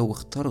يعني لو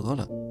اختار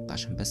غلط غلط،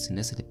 عشان بس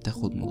الناس اللي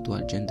بتاخد موضوع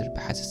الجندر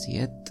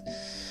بحساسيات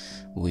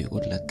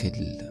ويقول لك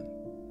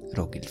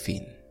الراجل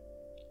فين.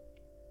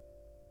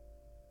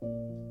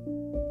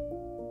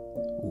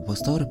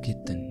 وبستغرب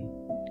جدا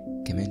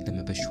كمان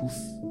لما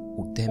بشوف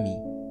قدامي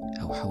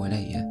او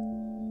حواليا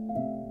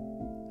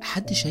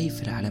حد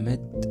شايف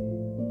العلامات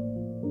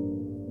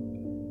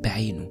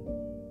بعينه،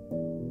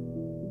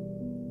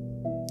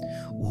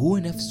 وهو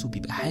نفسه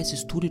بيبقى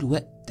حاسس طول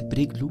الوقت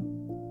برجله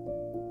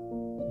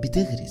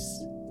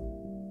بتغرس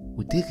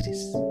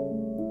وتغرس،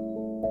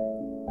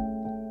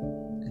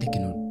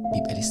 لكنه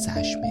بيبقى لسه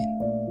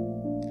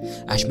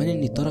عشمان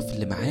ان الطرف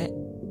اللي معاه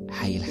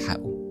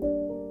هيلحقه،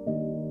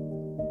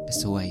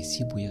 بس هو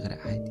هيسيبه يغرق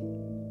عادي.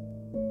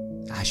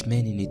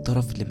 عشمان ان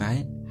الطرف اللي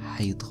معاه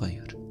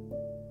هيتغير،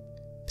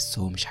 بس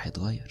هو مش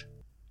هيتغير.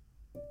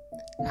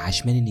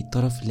 عشمان ان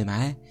الطرف اللي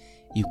معاه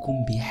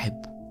يكون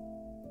بيحبه،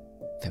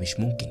 فمش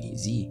ممكن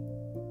يأذيه،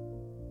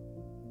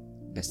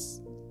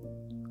 بس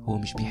هو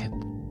مش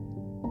بيحبه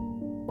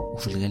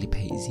وفي الغالب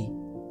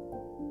هيأذيه.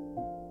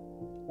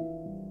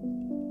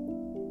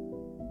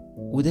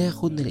 وده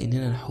ياخدنا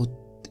لأننا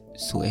نحط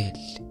سؤال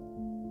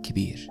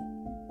كبير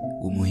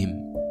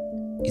ومهم: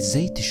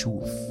 إزاي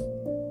تشوف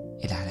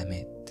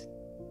العلامات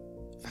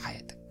في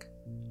حياتك؟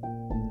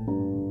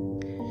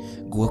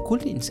 جوا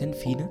كل إنسان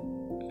فينا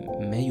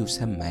ما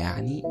يسمى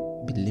يعني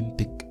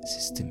بالليمبيك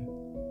سيستم،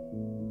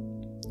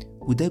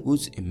 وده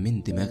جزء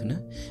من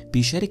دماغنا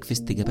بيشارك في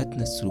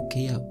استجاباتنا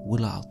السلوكية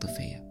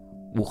والعاطفية،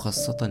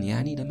 وخاصة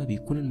يعني لما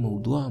بيكون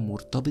الموضوع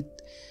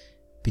مرتبط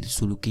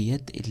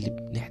بالسلوكيات اللي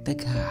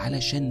بنحتاجها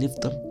علشان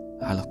نفضل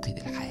على قيد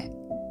الحياة.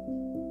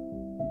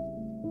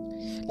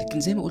 لكن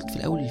زي ما قلت في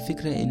الأول،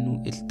 الفكرة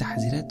إنه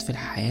التحذيرات في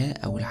الحياة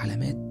أو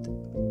العلامات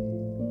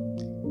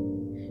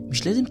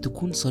مش لازم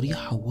تكون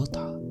صريحة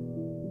وواضحة،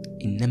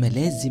 إنما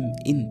لازم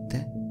أنت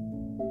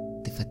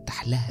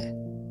تفتح لها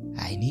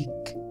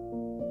عينيك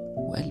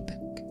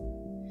وقلبك.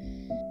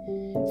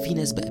 في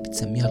ناس بقى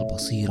بتسميها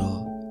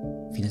البصيرة،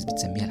 في ناس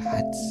بتسميها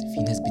الحدس،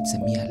 في ناس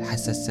بتسميها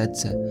الحاسة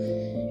السادسة،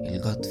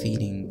 الجات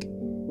فيلينج،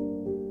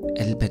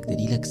 قلبك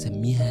دليلك،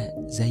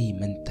 سميها زي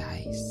ما انت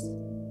عايز.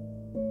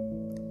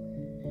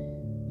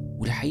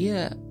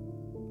 والحقيقة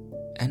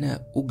أنا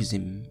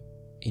أجزم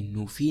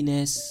إنه في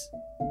ناس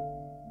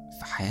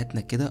في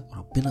حياتنا كده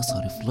ربنا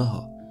صارف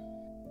لها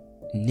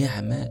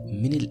نعمة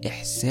من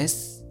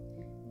الإحساس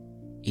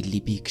اللي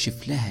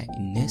بيكشف لها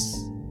الناس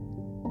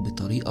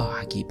بطريقة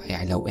عجيبة.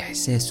 يعني لو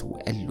إحساسه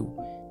قال له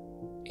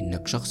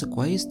إنك شخص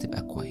كويس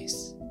تبقى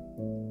كويس،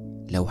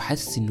 لو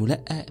حاسس إنه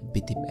لأ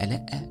بتبقى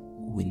لأ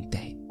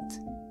وانتهت.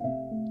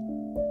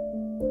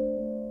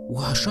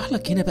 وهشرح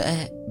لك هنا بقى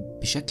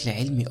بشكل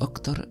علمي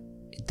أكتر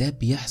ده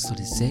بيحصل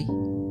إزاي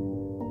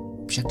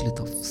بشكل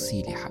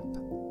تفصيلي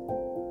حبة.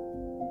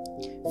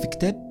 في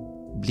كتاب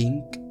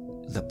بلينك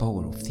The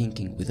Power of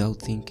Thinking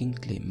Without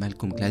Thinking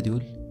لمالكوم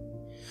جلاديول،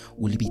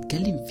 واللي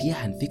بيتكلم فيه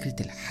عن فكرة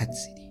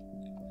الحدس دي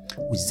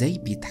وإزاي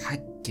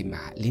بيتحكم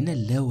عقلنا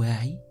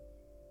اللاواعي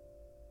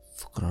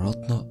في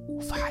قراراتنا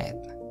وفي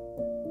حياتنا.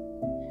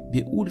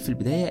 بيقول في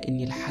البداية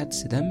إن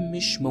الحدس ده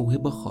مش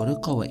موهبة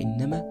خارقة،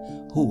 وإنما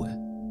هو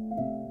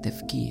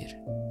تفكير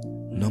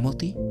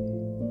نمطي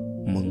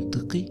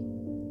منطقي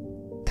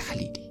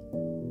تحليلي.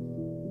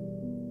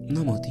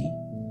 نمطي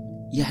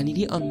يعني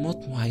ليه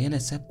أنماط معينة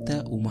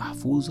ثابتة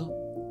ومحفوظة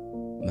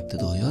ما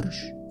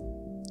بتتغيرش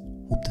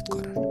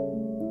وبتتكرر.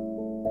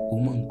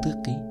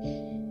 ومنطقي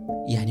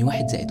يعني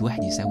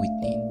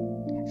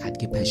 1+1=2،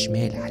 هتجيبها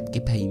شمال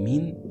هتجيبها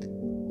يمين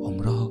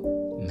عمرها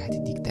ما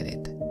هتديك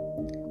 3،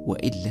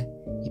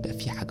 وإلا يبقى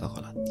في حاجة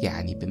غلط،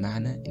 يعني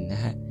بمعنى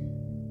إنها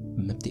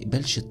ما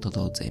بتقبلش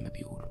التضاد زي ما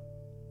بيقولوا.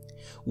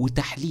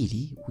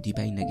 وتحليلي، ودي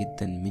باينة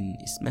جدا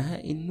من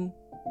اسمها، إنه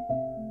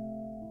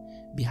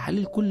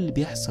بيحلل كل اللي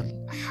بيحصل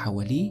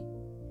حواليه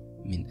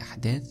من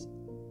أحداث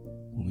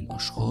ومن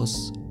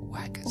أشخاص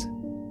وهكذا.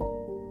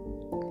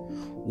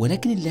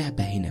 ولكن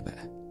اللعبة هنا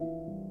بقى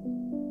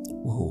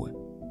وهو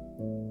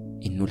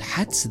إنه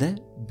الحدس ده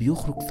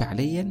بيخرج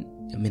فعليا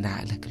من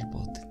عقلك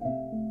الباطن،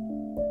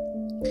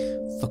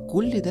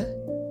 فكل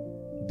ده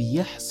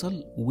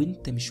بيحصل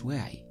وانت مش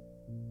واعي،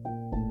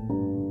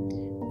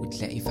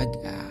 وتلاقي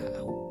فجأة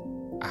أو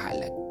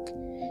عقلك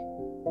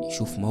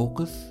يشوف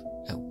موقف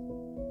أو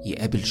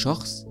يقابل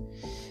شخص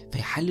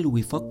فيحلل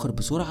ويفكر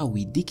بسرعة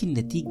ويديك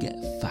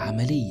النتيجة في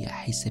عملية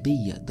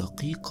حسابية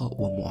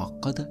دقيقة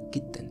ومعقدة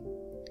جدا،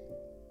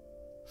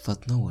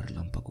 فتنور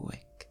اللمبة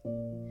جواك،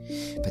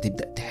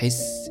 فتبدأ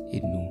تحس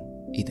إنه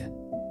إيه ده،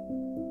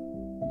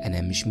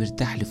 أنا مش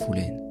مرتاح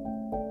لفلان،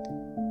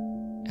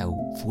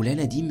 أو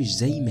فلانة دي مش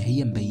زي ما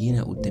هي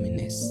مبينة قدام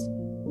الناس،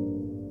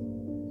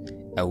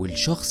 أو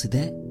الشخص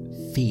ده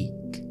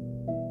فيك،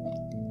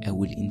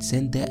 أو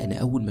الإنسان ده أنا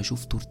أول ما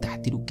شفته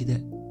ارتحت له كده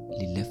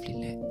لله في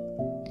لله.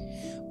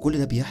 كل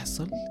ده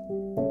بيحصل،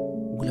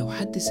 ولو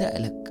حد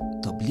سألك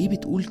طب ليه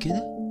بتقول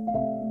كده،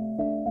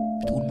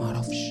 بتقول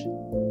معرفش.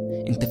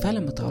 انت فعلا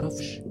ما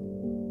تعرفش،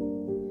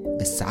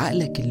 بس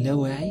عقلك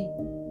اللاواعي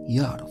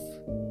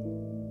يعرف،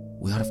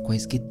 ويعرف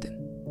كويس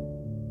جدا.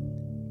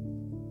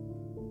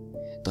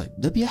 طيب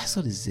ده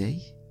بيحصل ازاي؟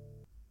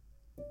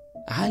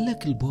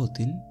 عقلك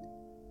الباطن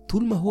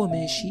طول ما هو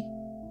ماشي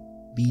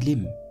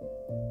بيلم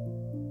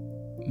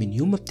من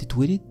يوم ما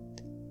بتتولد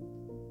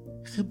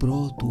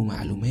خبرات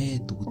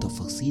ومعلومات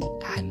وتفاصيل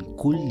عن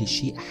كل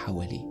شيء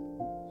حواليه،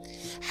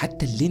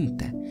 حتى اللي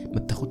انت ما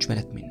بتاخدش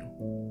بالك منه.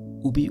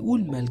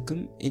 وبيقول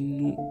مالكم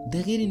انه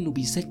ده غير انه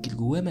بيسجل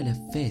جواه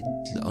ملفات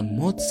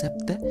لأنماط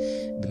ثابتة.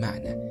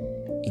 بمعنى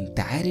انت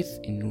عارف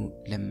انه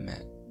لما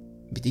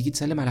بتيجي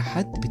تسلم على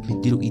حد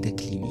بتمديله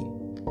ايدك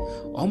اليمين،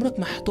 عمرك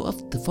ما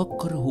هتقف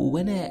تفكر هو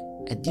انا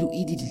اديله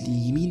ايدي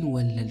اليمين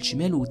ولا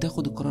الشمال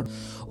وتاخد القرار.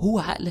 هو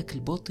عقلك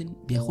الباطن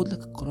بياخد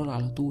لك القرار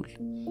على طول،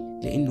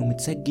 لانه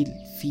متسجل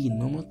في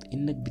النمط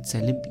انك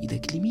بتسلم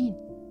بايدك اليمين،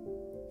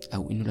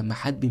 او انه لما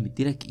حد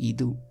بيمدلك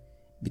ايده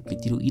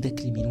بتمديله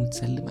ايدك اليمين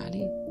وتسلم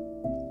عليه.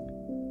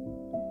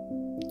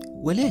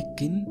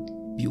 ولكن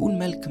بيقول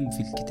مالكم في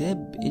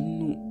الكتاب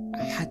انه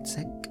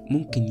حدسك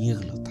ممكن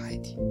يغلط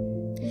عادي،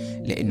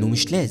 لانه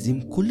مش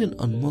لازم كل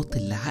الانماط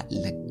اللي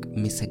عقلك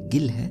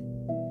مسجلها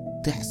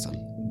تحصل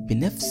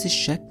بنفس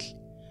الشكل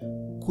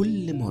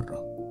كل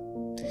مرة.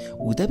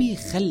 وده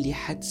بيخلي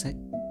حدسك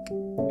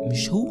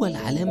مش هو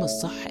العلامة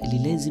الصح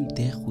اللي لازم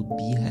تاخد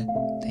بيها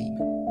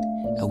دايما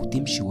او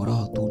تمشي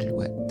وراها طول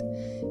الوقت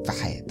في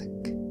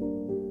حياتك.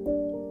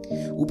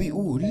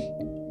 وبيقول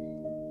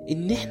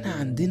ان احنا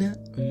عندنا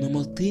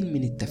نمطين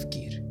من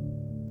التفكير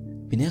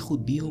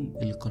بناخد بيهم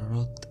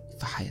القرارات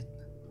في حياتنا.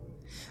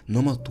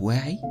 نمط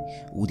واعي،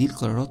 ودي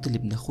القرارات اللي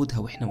بناخدها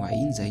واحنا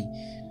واعيين، زي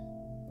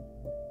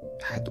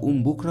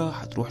هتقوم بكرة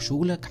هتروح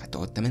شغلك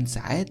هتقعد 8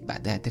 ساعات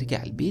بعدها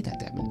ترجع البيت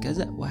هتعمل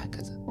كذا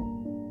وهكذا.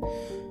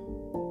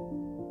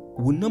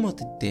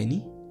 والنمط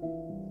التاني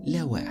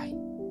لا واعي،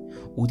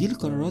 ودي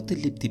القرارات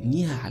اللي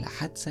بتبنيها على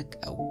حدسك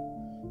او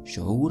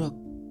شعورك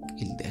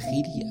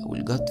الداخلي او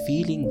الجات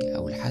فيلينج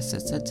او الحاسة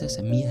السادسة،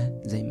 سميها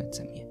زي ما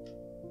تسميها.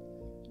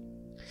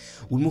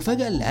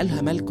 والمفاجأة اللي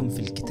قالها مالكم في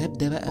الكتاب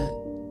ده بقى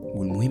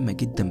والمهمة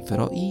جدا في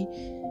رأيي،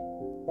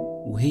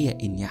 وهي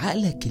ان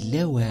عقلك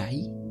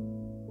اللاواعي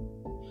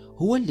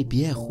هو اللي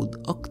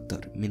بياخد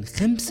اكتر من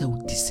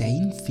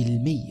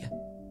 95%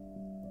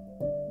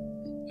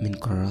 من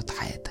قرارات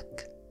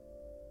حياتك.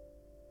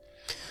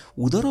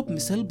 وضرب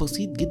مثال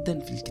بسيط جدا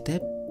في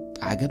الكتاب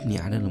عجبني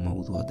عن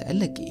الموضوع ده.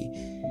 قالك ايه؟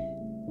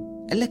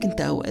 قالك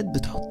انت اوقات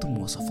بتحط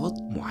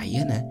مواصفات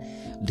معينة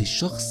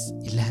للشخص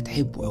اللي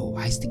هتحبه او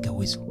عايز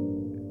تتجوزه،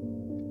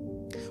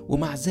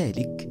 ومع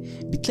ذلك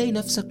بتلاقي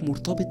نفسك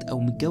مرتبط او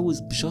متجوز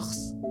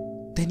بشخص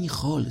تاني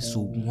خالص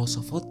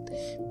وبمواصفات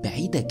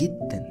بعيدة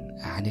جدا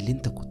عن اللي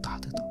انت كنت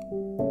حاططها.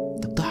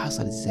 طب ده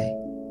حصل ازاي؟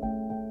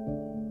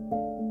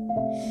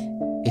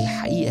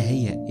 الحقيقة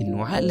هي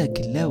انه عقلك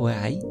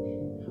اللاواعي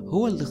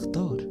هو اللي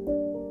اختار،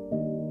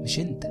 مش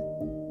انت.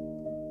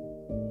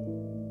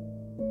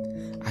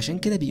 عشان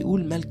كده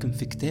بيقول مالكم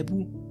في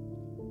كتابه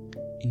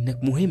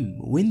انك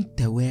مهم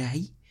وانت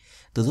واعي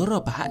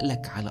تدرب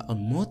عقلك على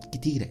انماط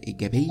كتيرة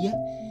ايجابية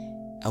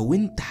او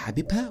انت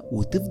حاببها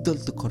وتفضل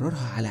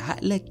تكررها على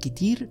عقلك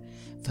كتير،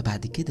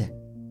 فبعد كده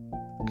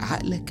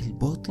عقلك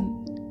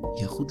الباطن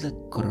ياخد لك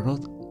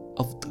قرارات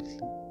افضل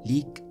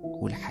ليك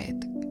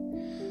ولحياتك.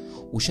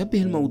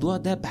 وشبه الموضوع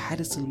ده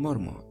بحارس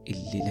المرمى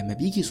اللي لما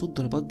بيجي يصد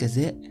ضربات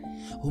جزاء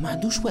هو ما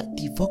عندوش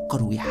وقت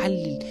يفكر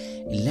ويحلل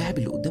اللاعب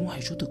اللي قدامه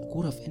هيشوط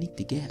الكرة في أي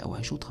اتجاه او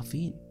هيشوطها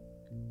فين،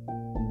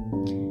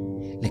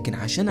 لكن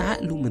عشان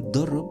عقله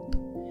متدرب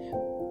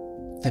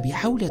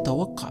فبيحاول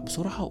يتوقع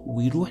بسرعة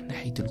ويروح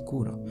ناحية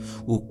الكرة.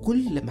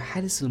 وكل ما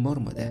حارس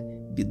المرمى ده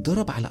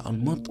بيتدرب على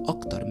أنماط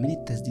أكتر من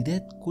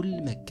التسديدات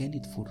كل ما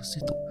كانت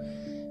فرصته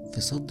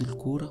في صد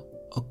الكرة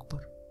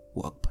أكبر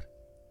وأكبر.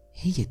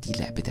 هي دي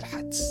لعبة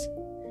الحدس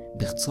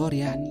باختصار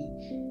يعني.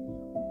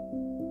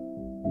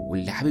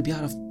 واللي حابب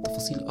يعرف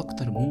تفاصيل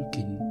أكتر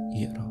ممكن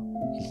يقرأ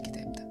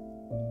الكتاب ده.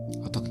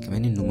 أعتقد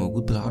كمان إنه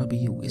موجود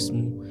بالعربي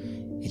واسمه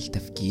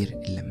التفكير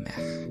اللماح.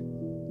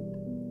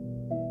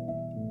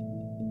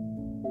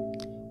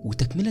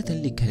 وتكملة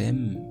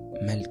لكلام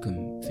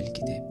مالكم في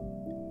الكتاب،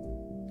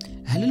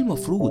 هل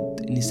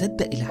المفروض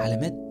نصدق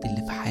العلامات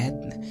اللي في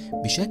حياتنا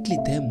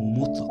بشكل تام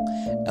ومطلق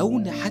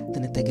أو حتى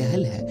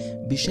نتجاهلها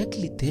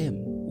بشكل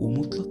تام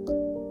ومطلق؟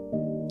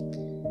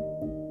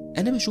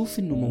 أنا بشوف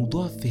إنه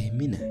موضوع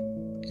فهمنا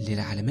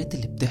للعلامات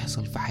اللي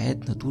بتحصل في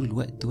حياتنا طول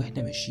الوقت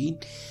وإحنا ماشيين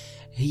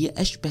هي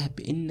أشبه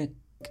بإنك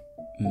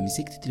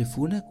مسكت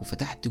تليفونك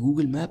وفتحت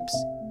جوجل مابس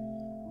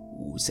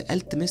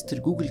وسألت مستر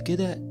جوجل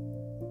كده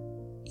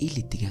إيه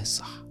الاتجاه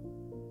الصح،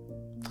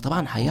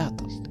 فطبعا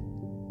هيعطل.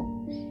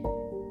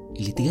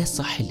 الاتجاه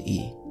الصح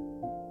لإيه؟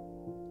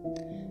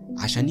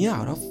 عشان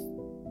يعرف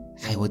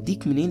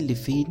هيوديك منين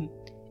لفين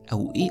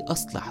أو إيه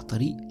أصلح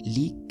طريق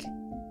ليك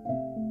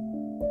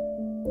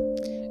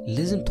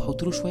لازم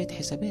تحط له شوية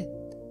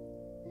حسابات.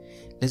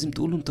 لازم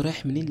تقوله انت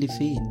رايح منين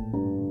لفين،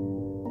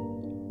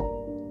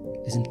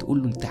 لازم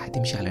تقوله انت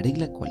هتمشي على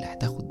رجلك ولا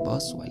هتاخد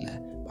باص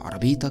ولا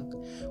بعربيتك.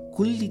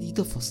 كل دي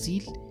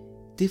تفاصيل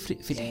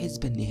تفرق في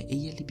الحسبة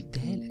النهائية اللي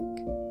بيديها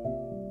لك.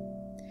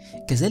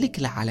 كذلك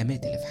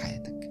العلامات اللي في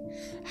حياتك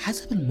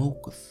حسب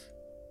الموقف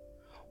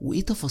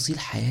وايه تفاصيل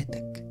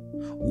حياتك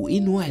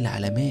وايه نوع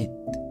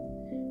العلامات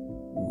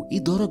ايه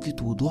درجة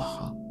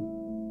وضوحها،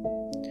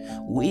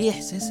 وايه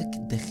احساسك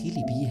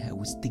الداخلي بيها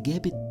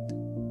واستجابة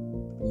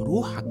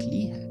روحك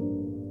ليها.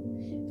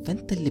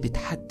 فانت اللي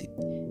بتحدد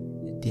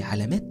دي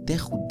علامات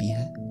تاخد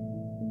بيها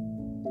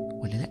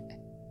ولا لا.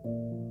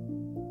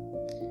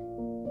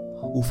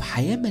 وفي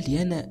حياة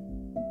مليانة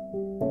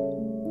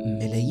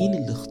ملايين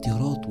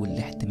الاختيارات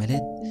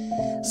والاحتمالات،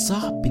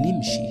 صعب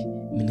نمشي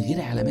من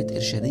غير علامات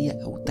إرشادية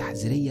أو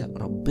تحذيرية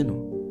ربنا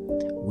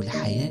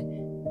والحياة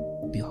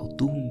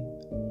بيحطوهم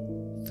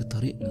في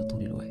طريقنا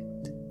طول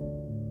الوقت.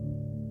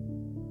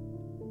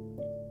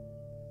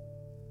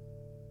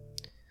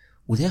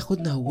 وده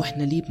ياخدنا هو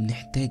احنا ليه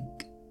بنحتاج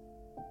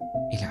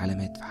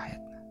العلامات في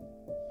حياتنا.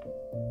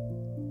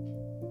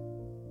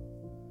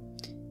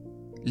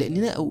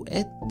 لأننا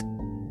أوقات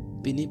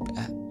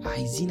بنبقى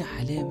عايزين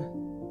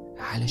علامة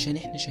علشان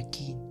احنا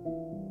شاكين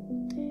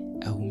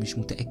أو مش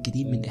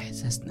متأكدين من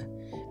إحساسنا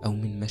أو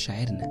من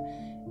مشاعرنا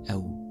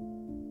أو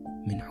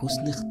من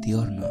حسن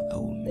اختيارنا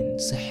أو من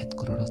صحة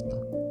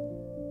قراراتنا.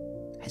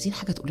 عايزين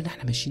حاجة تقول لنا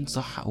احنا ماشيين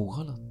صح أو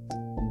غلط،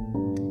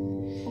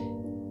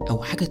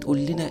 أو حاجة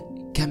تقول لنا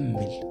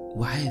كمل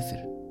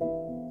وعافر،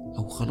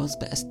 أو خلاص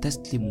بقى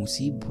استسلم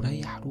وسيب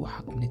وريح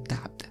روحك من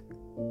التعب ده.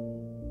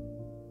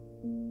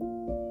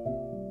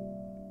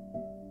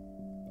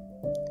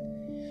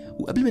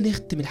 وقبل ما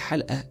نختم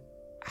الحلقة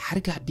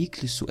هرجع بيك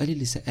للسؤال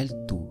اللي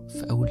سألته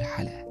في أول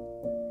الحلقة: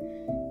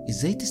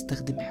 إزاي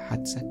تستخدم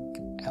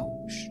حدسك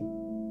أو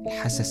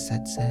الحاسة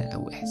السادسة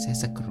أو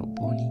إحساسك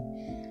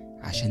الرباني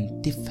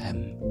عشان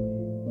تفهم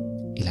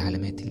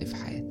العلامات اللي في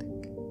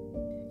حياتك؟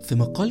 في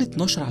مقالة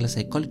نشر على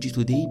سايكولوجي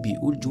توداي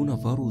بيقول جو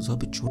نافارو،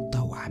 ضابط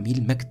شرطة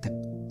وعميل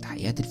مكتب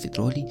تحقيقات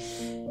الفيدرالي،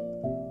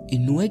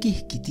 إنه واجه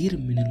كتير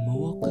من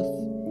المواقف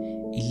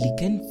اللي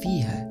كان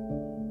فيها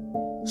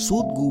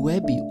صوت جواه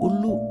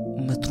بيقوله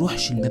ما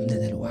تروحش المبنى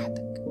ده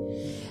لوحدك،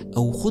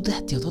 أو خد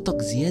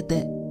احتياطاتك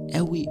زيادة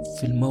قوي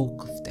في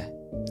الموقف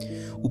ده.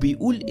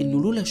 وبيقول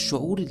إنه لولا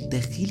الشعور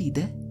الداخلي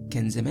ده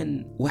كان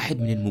زمان واحد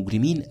من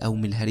المجرمين أو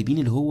من الهاربين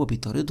اللي هو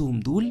بيطاردهم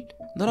دول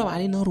ضرب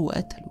عليه نار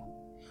وقتله.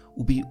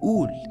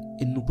 وبيقول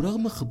إنه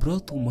برغم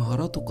خبراته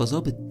ومهاراته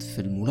كظابط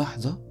في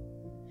الملاحظة،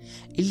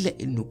 إلا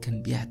إنه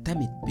كان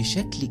بيعتمد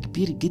بشكل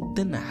كبير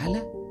جدا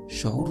على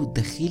شعوره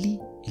الداخلي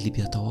اللي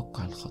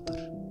بيتوقع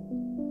الخطر.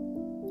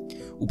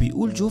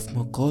 وبيقول جو في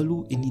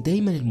مقاله إن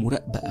دايما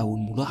المراقبة أو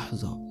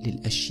الملاحظة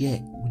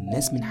للأشياء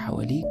والناس من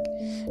حواليك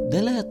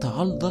ده لا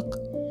يتعلق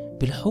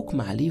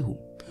بالحكم عليهم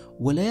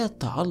ولا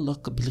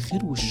يتعلق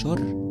بالخير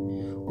والشر.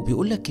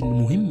 وبيقولك إن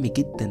مهم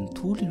جدا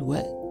طول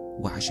الوقت،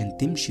 وعشان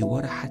تمشي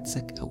ورا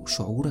حدسك أو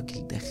شعورك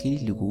الداخلي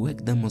اللي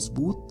جواك ده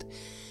مظبوط،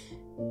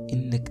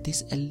 إنك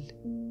تسأل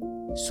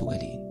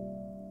سؤالين.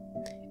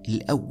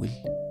 الأول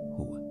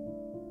هو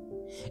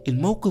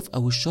الموقف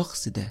أو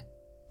الشخص ده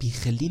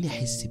بيخليني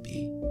أحس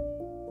بإيه؟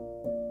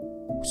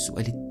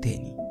 والسؤال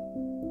التاني،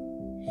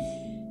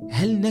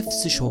 هل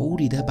نفس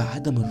شعوري ده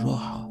بعدم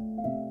الراحة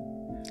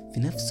في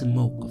نفس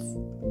الموقف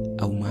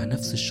أو مع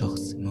نفس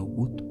الشخص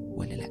موجود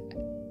ولا لأ؟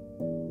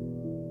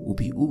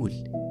 وبيقول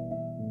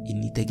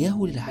إن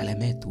تجاهل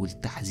العلامات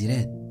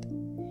والتحذيرات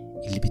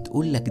اللي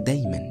بتقولك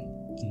دايما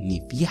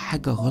إن في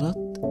حاجة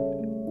غلط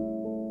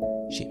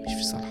شيء مش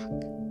في صالحك.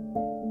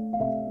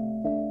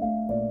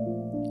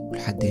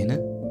 ولحد هنا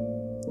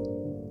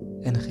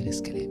أنا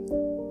خلص كلامي.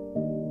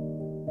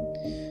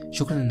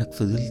 شكرا إنك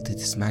فضلت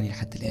تسمعني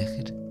لحد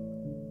الآخر،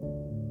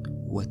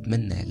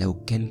 وأتمنى لو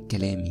كان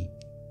كلامي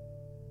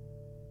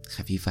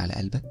خفيف على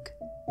قلبك.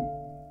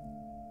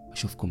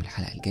 أشوفكم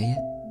الحلقة الجاية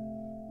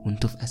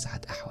وانتوا في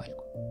أسعد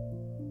أحوالكم.